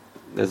Adif.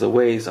 There's a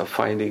ways of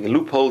finding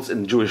loopholes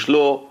in Jewish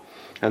law.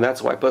 And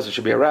that's why a person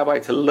should be a rabbi,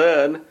 to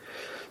learn.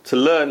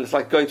 It's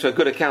like going to a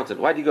good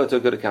accountant. Why do you go to a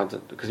good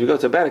accountant? Because if you go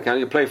to a bad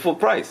accountant, you pay full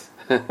price.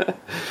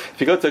 If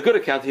you go to a good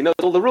accountant, he knows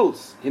all the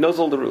rules.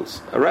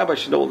 A rabbi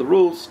should know all the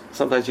rules.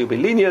 Sometimes you'll be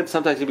lenient,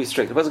 sometimes you'll be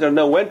strict. A person's going to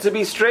know when to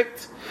be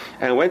strict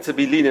and when to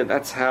be lenient.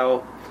 That's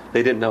how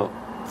they didn't know.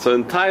 So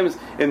in terms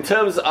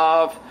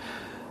of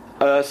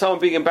someone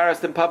being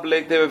embarrassed in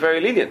public, they were very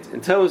lenient.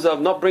 In terms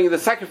of not bringing the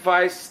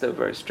sacrifice, they were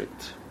very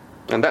strict.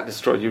 And that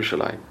destroyed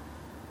Yerushalayim.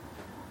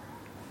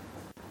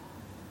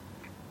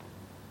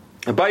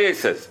 Abaye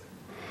says,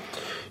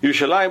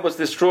 Yerushalayim was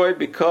destroyed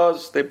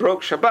because they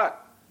broke Shabbat.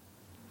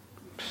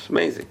 It's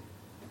amazing.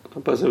 A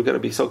person who's going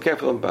to be so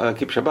careful and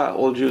keep Shabbat.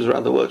 All Jews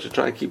around the world should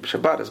try and keep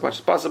Shabbat as much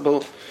as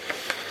possible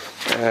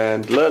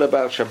and learn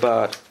about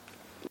Shabbat,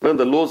 learn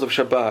the laws of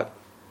Shabbat.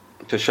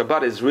 Because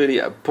Shabbat is really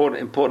an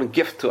important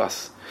gift to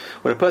us.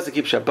 When a person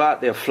keeps Shabbat,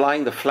 they are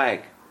flying the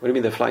flag. What do you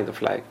mean they're flying the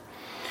flag?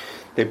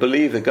 They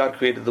believe that God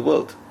created the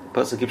world. A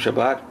person keeps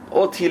Shabbat.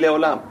 Oti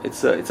leolam.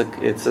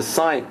 It's a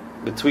sign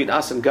between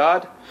us and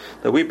God,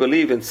 that we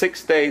believe in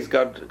 6 days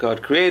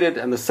God created,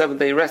 and the 7th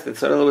day He rested.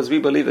 So in other words, we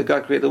believe that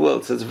God created the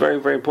world. So it's very,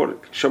 very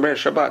important. Shomer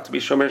Shabbat, to be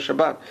Shomer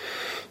Shabbat.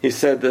 He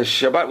said the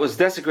Shabbat was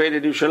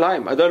desecrated in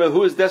Yerushalayim. I don't know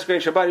who is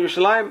desecrating Shabbat in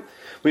Yerushalayim.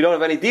 We don't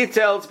have any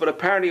details, but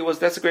apparently it was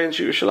desecrated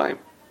in Yerushalayim.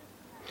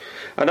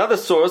 Another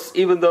source,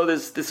 even though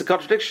there's a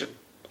contradiction,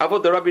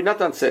 Avot the Rabbi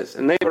Natan says,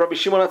 in the name of Rabbi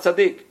Shimon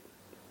HaTzadik,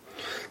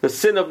 the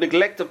sin of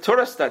neglect of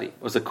Torah study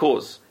was the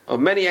cause of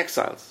many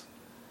exiles.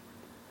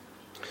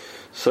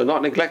 So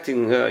not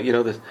neglecting,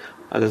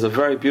 there's a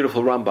very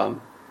beautiful Rambam.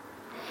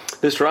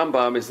 This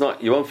Rambam is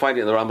not, you won't find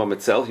it in the Rambam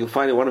itself, you'll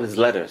find it in one of his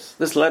letters.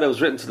 This letter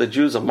was written to the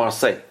Jews of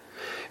Marseille.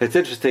 It's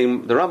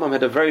interesting, the Rambam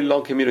had a very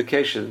long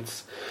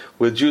communications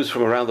with Jews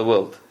from around the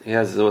world. He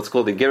has what's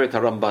called the Geret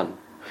HaRamban,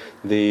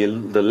 the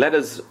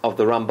letters of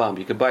the Rambam.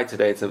 You can buy it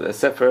today, it's a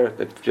sefer,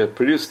 they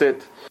produced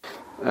it.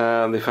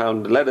 They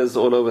found letters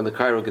all over in the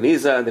Cairo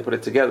Geniza, and they put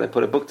it together, they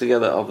put a book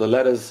together of the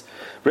letters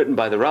written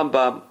by the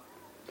Rambam.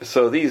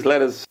 So these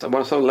letters, some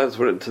of the letters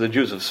were written to the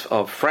Jews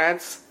of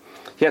France.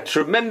 He had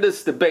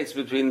tremendous debates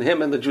between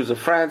him and the Jews of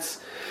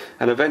France,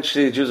 and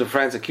eventually the Jews of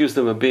France accused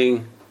him of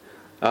being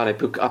an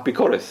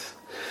apikoris.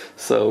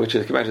 So, which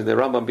is, you can imagine the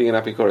Rambam being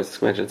an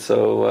apikoris. Imagine.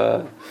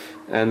 So,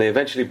 and they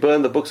eventually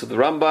burned the books of the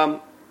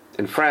Rambam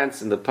in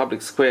France, in the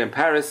public square in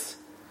Paris.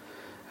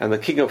 And the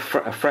king of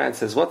France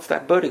says, "What's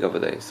that burning over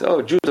there?" He said,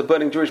 "Oh, Jews are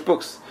burning Jewish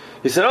books."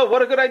 He said, "Oh,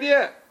 what a good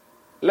idea.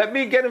 Let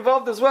me get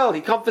involved as well."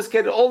 He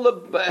confiscated all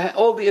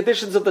the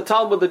editions of the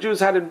Talmud the Jews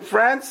had in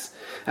France,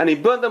 and he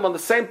burned them on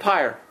the same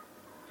pyre.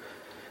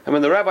 And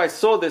when the rabbis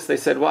saw this, they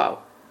said, "Wow,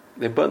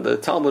 they burned the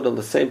Talmud on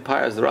the same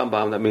pyre as the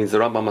Rambam. That means the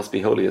Rambam must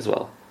be holy as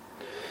well."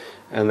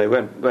 And they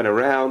went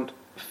around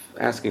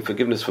asking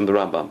forgiveness from the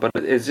Rambam. But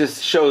it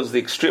just shows the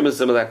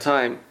extremism of that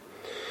time,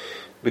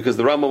 because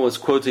the Rambam was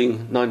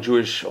quoting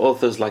non-Jewish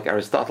authors like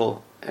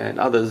Aristotle and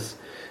others,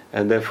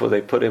 and therefore they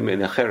put him in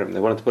a cherem. They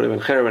wanted to put him in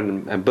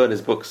cherem and burn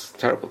his books.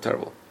 Terrible,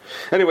 terrible.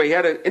 Anyway, he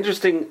had an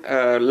interesting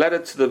letter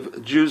to the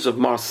Jews of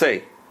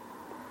Marseille.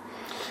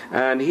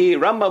 And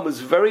Rambam was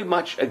very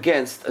much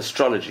against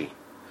astrology.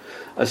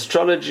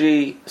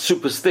 Astrology,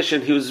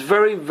 superstition. He was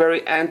very,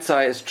 very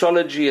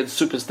anti-astrology and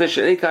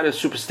superstition, any kind of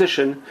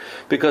superstition,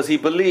 because he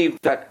believed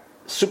that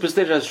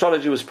superstition and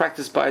astrology was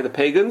practiced by the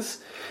pagans,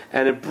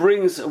 and it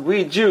brings,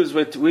 we Jews,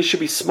 we should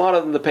be smarter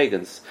than the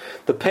pagans.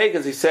 The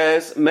pagans, he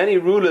says, many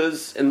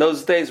rulers in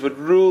those days would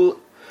rule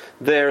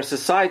their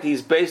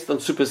societies based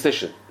on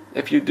superstition.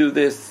 If you do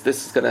this,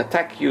 this is going to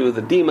attack you,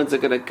 the demons are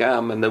going to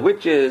come, and the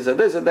witches, and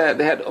this and that.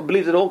 They had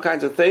believed in all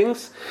kinds of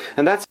things,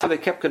 and that's how they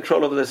kept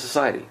control over their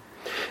society.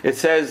 It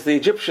says, the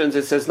Egyptians,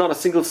 not a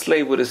single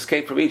slave would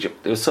escape from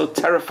Egypt. They were so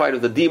terrified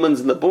of the demons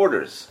in the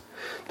borders.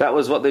 That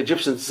was what the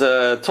Egyptians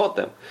taught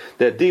them.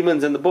 There are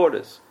demons in the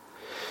borders.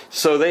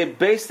 So they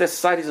based their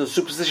societies on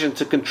superstition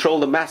to control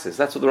the masses.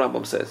 That's what the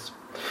Rambam says.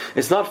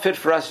 It's not fit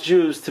for us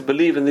Jews to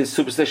believe in these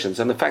superstitions.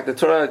 And the fact that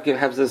Torah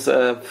has this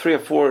 3 or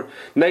 4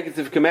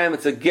 negative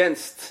commandments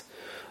against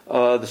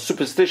the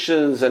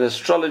superstitions and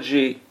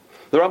astrology.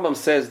 The Rambam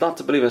says not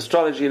to believe in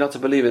astrology, not to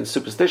believe in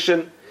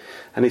superstition.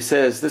 And he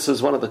says this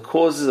is one of the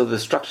causes of the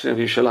destruction of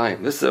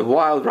Yerushalayim. This is a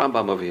wild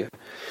Rambam over here.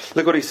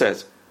 Look what he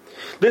says.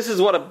 This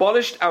is what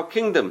abolished our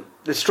kingdom,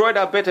 destroyed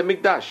our Beit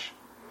HaMikdash,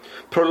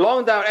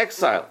 prolonged our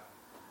exile.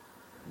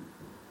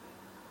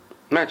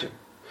 Imagine.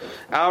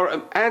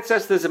 Our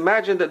ancestors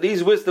imagined that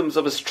these wisdoms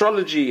of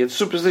astrology and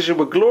superstition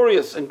were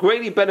glorious and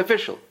greatly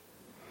beneficial.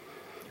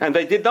 And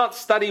they did not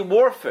study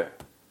warfare.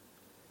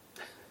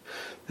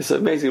 This is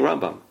an amazing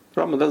Rambam.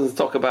 Rambam doesn't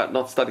talk about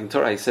not studying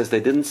Torah. He says they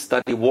didn't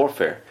study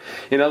warfare.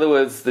 In other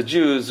words, the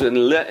Jews,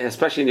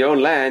 especially in your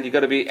own land, you've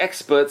got to be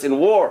experts in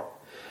war.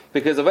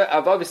 Because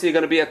obviously you're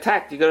going to be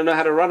attacked. You've got to know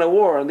how to run a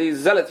war. And these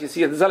zealots, you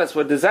see, the zealots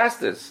were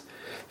disasters.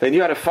 They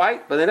knew how to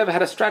fight, but they never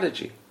had a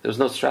strategy. There was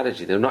no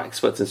strategy. They were not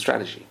experts in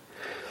strategy.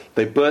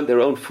 They burned their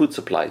own food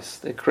supplies.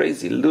 They're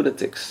crazy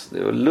lunatics.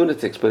 They were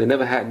lunatics, but they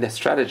never had a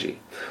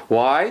strategy.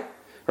 Why?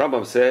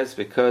 Rambam says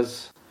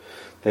because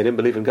they didn't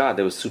believe in God.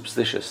 They were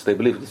superstitious. They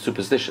believed in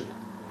superstition.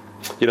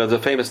 You know the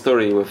famous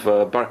story with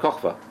Bar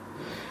Kokhba.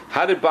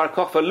 How did Bar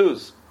Kokhba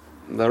lose?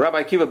 The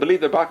Rabbi Akiva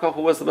believed that Bar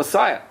Kokhba was the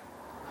Messiah.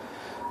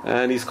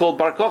 And he's called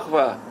Bar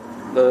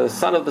Kokhba, the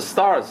son of the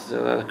stars.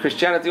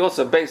 Christianity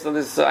also based on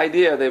this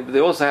idea. They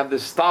also have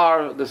this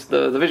star,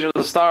 the vision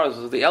of the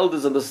stars, the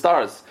elders and the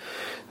stars.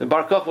 And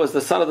Bar Kokhba was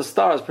the son of the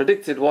stars,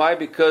 predicted. Why?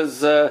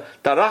 Because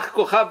Darach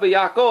Kochav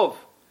Yaakov.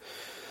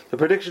 The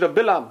prediction of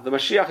Bilam, the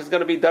Mashiach is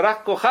going to be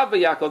Darach Kochav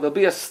Yaakov. There'll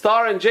be a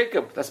star in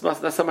Jacob. That's the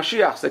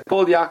Mashiach. So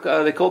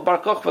they called Bar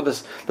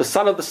Kokhba the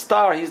son of the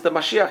star. He's the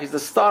Mashiach. He's the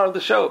star of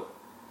the show.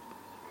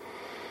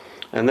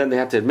 And then they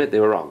had to admit they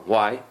were wrong.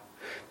 Why?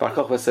 Bar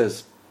Kokhba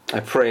says,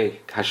 I pray,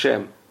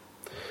 Hashem,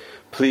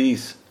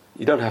 please,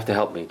 you don't have to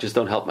help me, just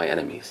don't help my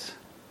enemies.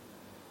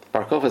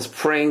 Bar Kokhba is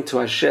praying to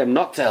Hashem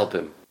not to help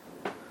him.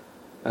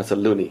 That's a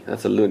loony,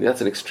 that's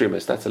an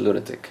extremist, that's a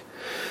lunatic.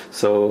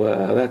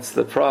 So that's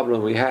the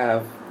problem we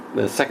have in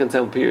the Second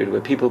Temple period,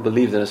 where people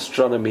believed in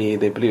astronomy,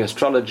 they believe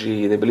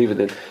astrology, they believe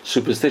in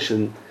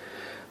superstition,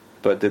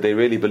 but did they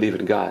really believe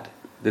in God?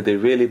 Did they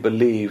really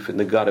believe in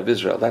the God of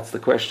Israel? That's the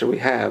question we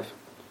have.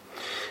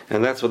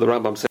 And that's what the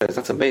Rambam says.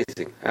 That's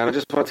amazing. And I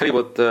just want to tell you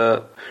what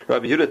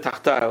Rabbi Yehuda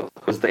Tachtal,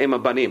 who's the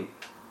Imam Banim,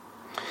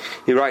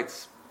 he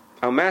writes,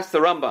 our master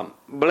Rambam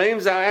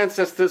blames our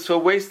ancestors for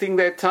wasting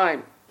their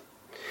time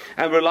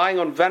and relying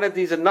on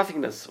vanities and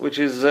nothingness, which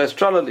is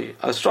astrology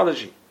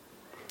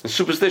and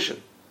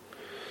superstition.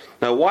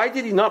 Now, why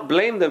did he not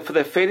blame them for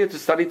their failure to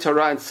study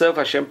Torah and serve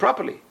Hashem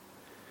properly?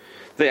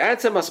 The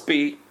answer must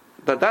be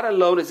that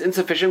alone is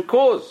insufficient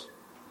cause.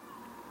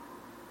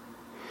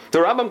 The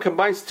Rambam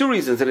combines 2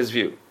 reasons in his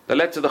view that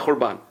led to the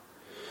Khurban.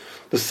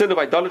 The sin of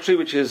idolatry,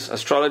 which is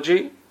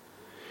astrology,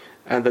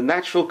 and the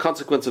natural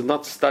consequence of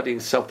not studying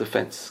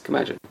self-defense. Can you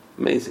imagine?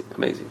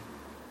 Amazing.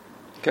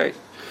 Okay?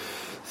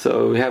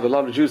 So we have a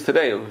lot of Jews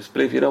today who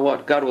believe, you know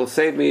what, God will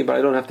save me, but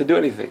I don't have to do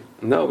anything.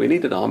 No, we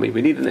need an army,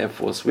 we need an air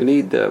force, we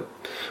need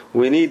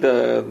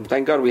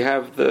thank God we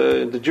have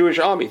the Jewish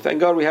army, thank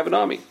God we have an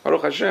army.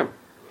 Baruch Hashem.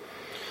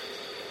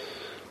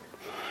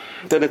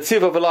 The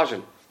Netziv of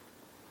Volozhin,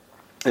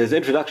 in his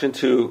introduction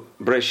to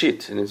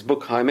Breshit, in his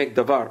book Ha'emek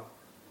Davar,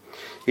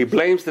 he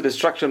blames the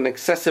destruction of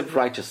excessive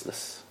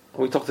righteousness.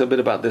 We talked a bit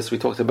about this. We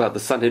talked about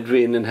the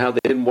Sanhedrin and how they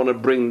didn't want to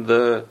bring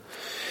the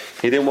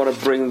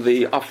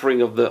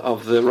offering of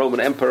the Roman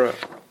emperor.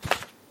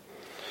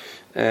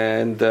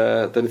 And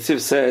the Netziv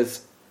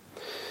says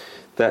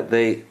that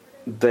they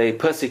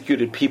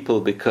persecuted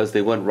people because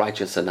they weren't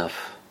righteous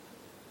enough.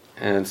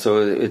 And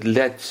so it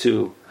led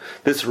to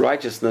this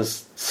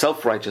righteousness,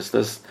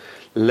 self-righteousness,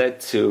 led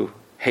to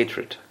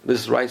hatred.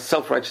 This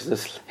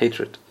self-righteousness,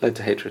 hatred, led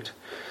to hatred.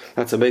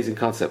 That's an amazing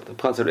concept. The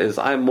concept is,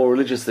 I'm more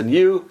religious than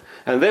you,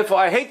 and therefore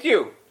I hate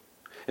you.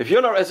 If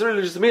you're not as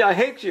religious as me, I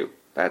hate you.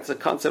 That's a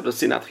concept of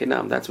sinat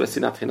chinam. That's where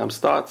sinat chinam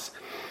starts.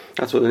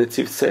 That's what the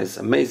Netziv says.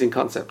 Amazing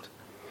concept.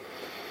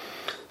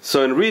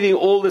 So in reading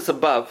all this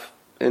above,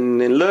 in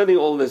learning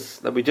all this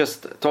that we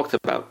just talked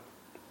about,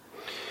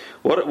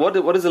 what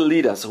does it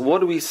lead us?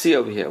 What do we see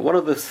over here? One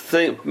of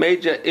the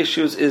major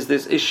issues is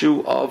this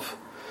issue of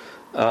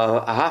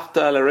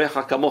ahavta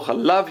l'recha kamocha.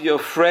 Love your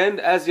friend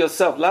as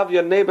yourself. Love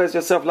your neighbor as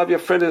yourself. Love your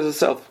friend as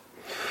yourself.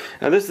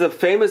 And this is the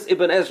famous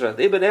Ibn Ezra.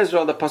 The Ibn Ezra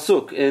on the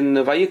Pasuk in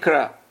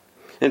Vayikra,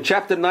 in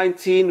chapter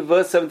 19,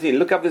 verse 17.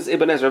 Look up this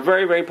Ibn Ezra.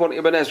 Very, very important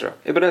Ibn Ezra.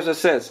 Ibn Ezra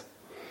says,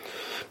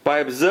 by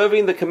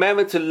observing the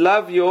commandment to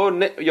love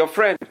your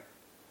friend,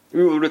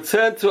 we will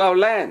return to our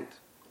land.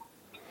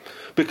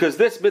 Because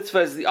this mitzvah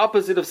is the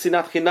opposite of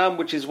sinat chinam,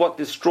 which is what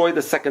destroyed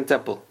the second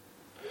temple.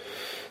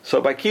 So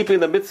by keeping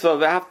the mitzvah of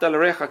ahavta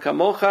l'recha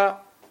kamocha,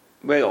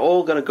 we're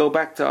all going to go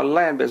back to our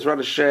land. Bezrat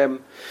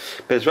Hashem.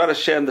 Bezrat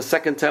Hashem,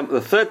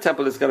 the third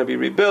temple is going to be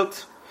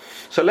rebuilt.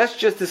 So let's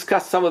just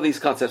discuss some of these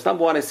concepts.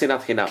 Number one is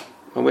sinat chinam.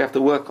 And we have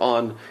to work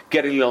on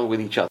getting along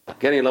with each other.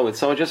 Getting along with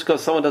someone. Just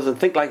because someone doesn't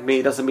think like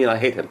me doesn't mean I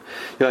hate him.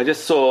 I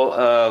just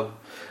saw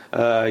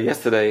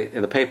yesterday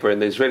in the paper, in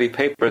the Israeli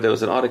paper, there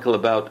was an article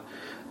about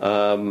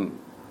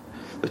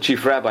the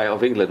chief rabbi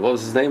of England. What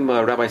was his name?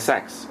 Rabbi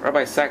Sachs.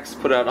 Rabbi Sachs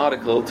put out an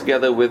article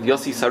together with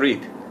Yossi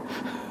Sarid.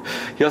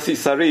 Yossi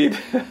Sarid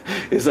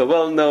is a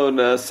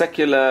well-known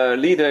secular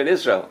leader in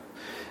Israel.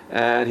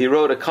 And he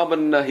wrote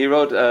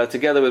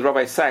together with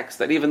Rabbi Sachs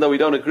that even though we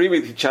don't agree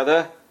with each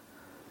other,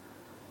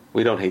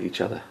 we don't hate each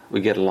other.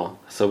 We get along.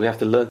 So we have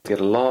to learn to get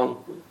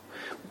along.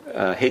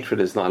 Hatred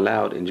is not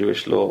allowed in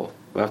Jewish law.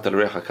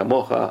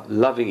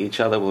 Loving each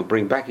other will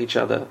bring back each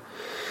other.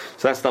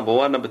 So that's number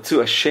one. Number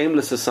two, a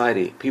shameless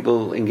society.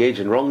 People engage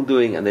in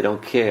wrongdoing and they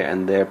don't care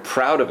and they're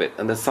proud of it.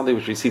 And that's something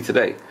which we see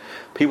today.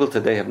 People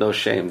today have no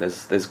shame.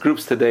 There's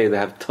groups today that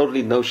have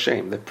totally no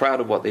shame. They're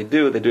proud of what they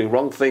do. They're doing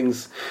wrong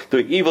things,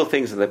 doing evil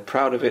things, and they're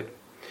proud of it.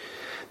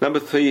 Number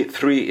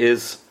three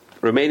is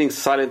remaining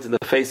silent in the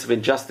face of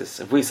injustice.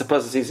 If we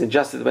suppose it sees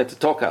injustice, they're meant to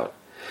talk out.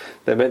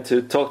 They're meant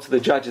to talk to the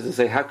judges and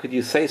say, how could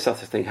you say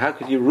such a thing? How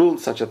could you rule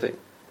such a thing?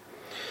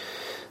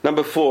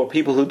 Number four,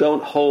 people who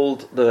don't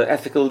hold the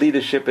ethical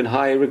leadership in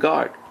high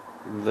regard.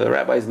 The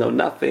rabbis know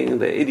nothing,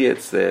 they're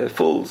idiots, they're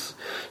fools.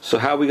 So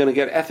how are we going to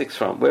get ethics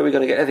from? Where are we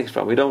going to get ethics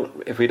from?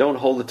 If we don't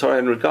hold the Torah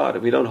in regard,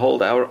 if we don't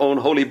hold our own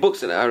holy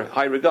books in our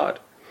high regard.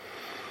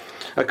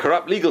 A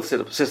corrupt legal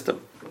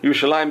system.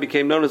 Yerushalayim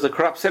became known as a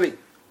corrupt city.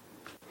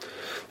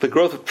 The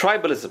growth of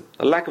tribalism,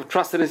 a lack of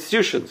trust in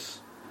institutions,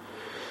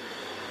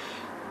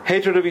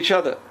 hatred of each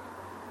other,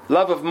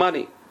 love of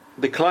money,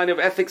 decline of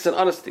ethics and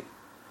honesty,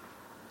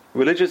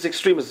 religious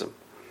extremism.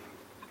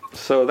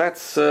 So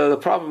that's the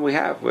problem we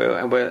have,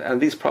 and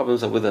these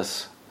problems are with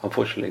us,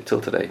 unfortunately, till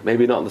today.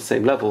 Maybe not on the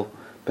same level,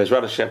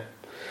 Bezrat Hashem.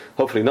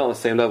 Hopefully not on the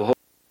same level.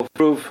 Hopefully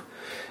improve.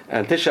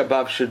 And Tisha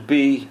B'Av should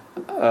be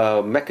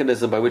a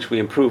mechanism by which we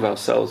improve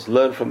ourselves,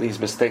 learn from these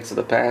mistakes of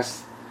the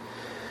past,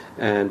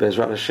 and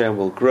Bezrat Hashem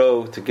will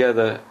grow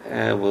together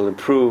and will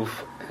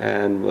improve.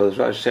 And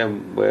Bezrat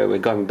Hashem, where we're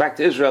going back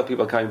to Israel,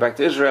 people are coming back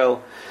to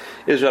Israel.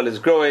 Israel is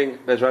growing.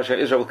 Bezrat Hashem,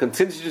 Israel will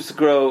continue to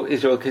grow.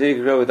 Israel will continue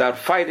to grow without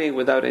fighting,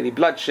 without any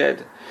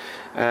bloodshed,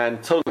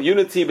 and total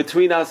unity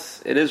between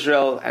us in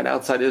Israel and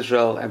outside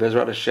Israel. And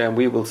Bezrat Hashem,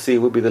 we will see,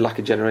 we'll be the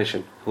lucky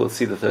generation who will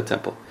see the third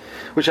temple.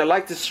 Which I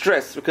like to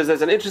stress because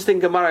there's an interesting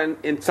Gemara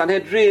in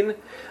Sanhedrin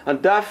on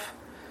Daf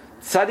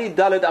Tzadi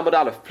Daled Amud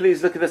Aleph.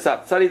 Please look at this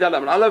up. Tzadi Daled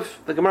Amud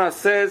Aleph. The Gemara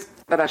says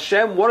that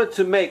Hashem wanted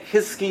to make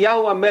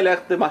Hiskiyahu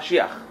HaMelech the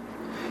Mashiach.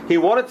 He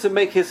wanted to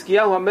make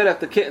Hiskiyahu HaMelech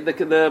the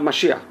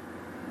Mashiach.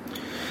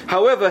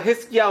 However,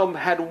 Hiskiyahu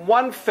had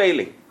one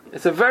failing.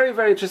 It's a very,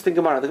 very interesting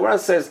Gemara. The Gemara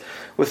says,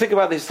 we think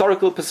about the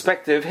historical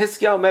perspective,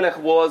 Hiskiyahu Melech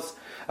was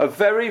a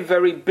very,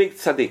 very big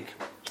tzaddik.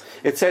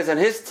 It says in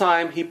his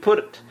time he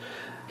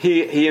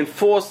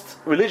enforced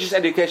religious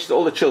education to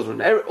all the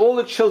children. All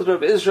the children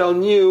of Israel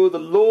knew the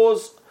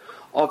laws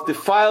of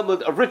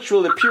defilement, of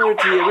ritual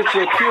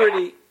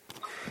purity,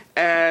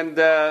 and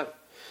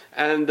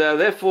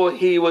therefore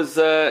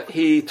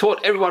he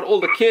taught everyone, all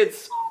the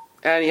kids,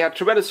 and he had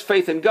tremendous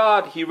faith in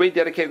God. He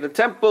rededicated the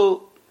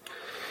temple,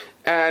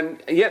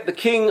 and yet the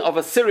king of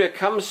Assyria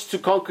comes to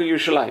conquer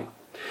Yerushalayim.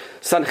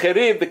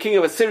 Sancherib, the king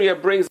of Assyria,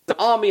 brings an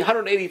army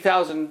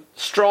 180,000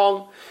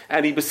 strong,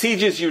 and he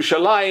besieges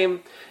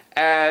Yerushalayim.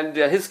 And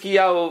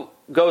Hiskiyahu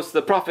goes to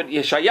the prophet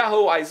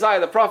Yeshayahu, Isaiah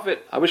the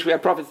prophet. I wish we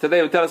had prophets today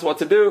who tell us what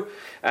to do.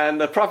 And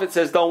the prophet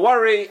says, don't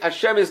worry,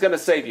 Hashem is going to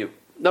save you.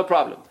 No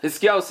problem.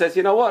 Hiskiyahu says,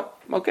 you know what?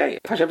 Okay,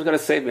 if Hashem is going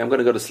to save me, I'm going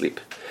to go to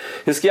sleep.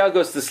 Hiskiyahu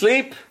goes to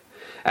sleep.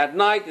 At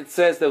night, it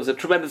says there was a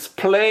tremendous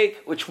plague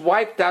which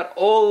wiped out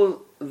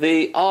all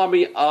the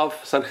army of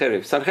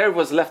Sancherib. Sancherib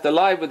was left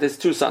alive with his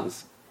two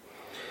sons.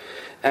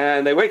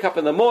 And they wake up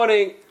in the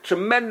morning,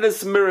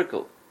 tremendous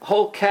miracle.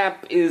 Whole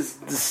camp is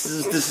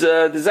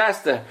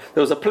disaster.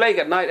 There was a plague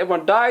at night,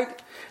 everyone died,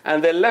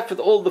 and they're left with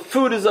all the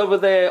food is over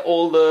there,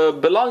 all the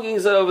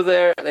belongings are over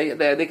there.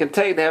 They can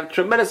take, they have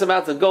tremendous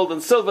amounts of gold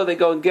and silver they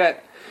go and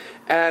get,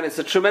 and it's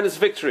a tremendous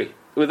victory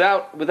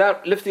without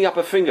lifting up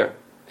a finger.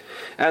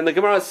 And the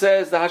Gemara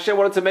says that Hashem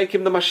wanted to make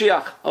him the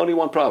Mashiach. Only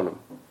one problem.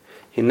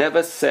 He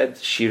never said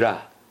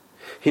Shirah.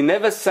 He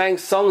never sang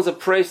songs of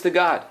praise to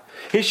God.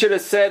 He should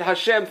have said,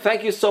 Hashem,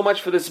 thank you so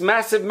much for this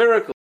massive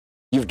miracle.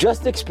 You've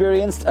just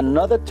experienced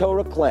another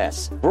Torah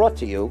class brought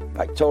to you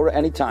by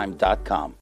TorahAnytime.com.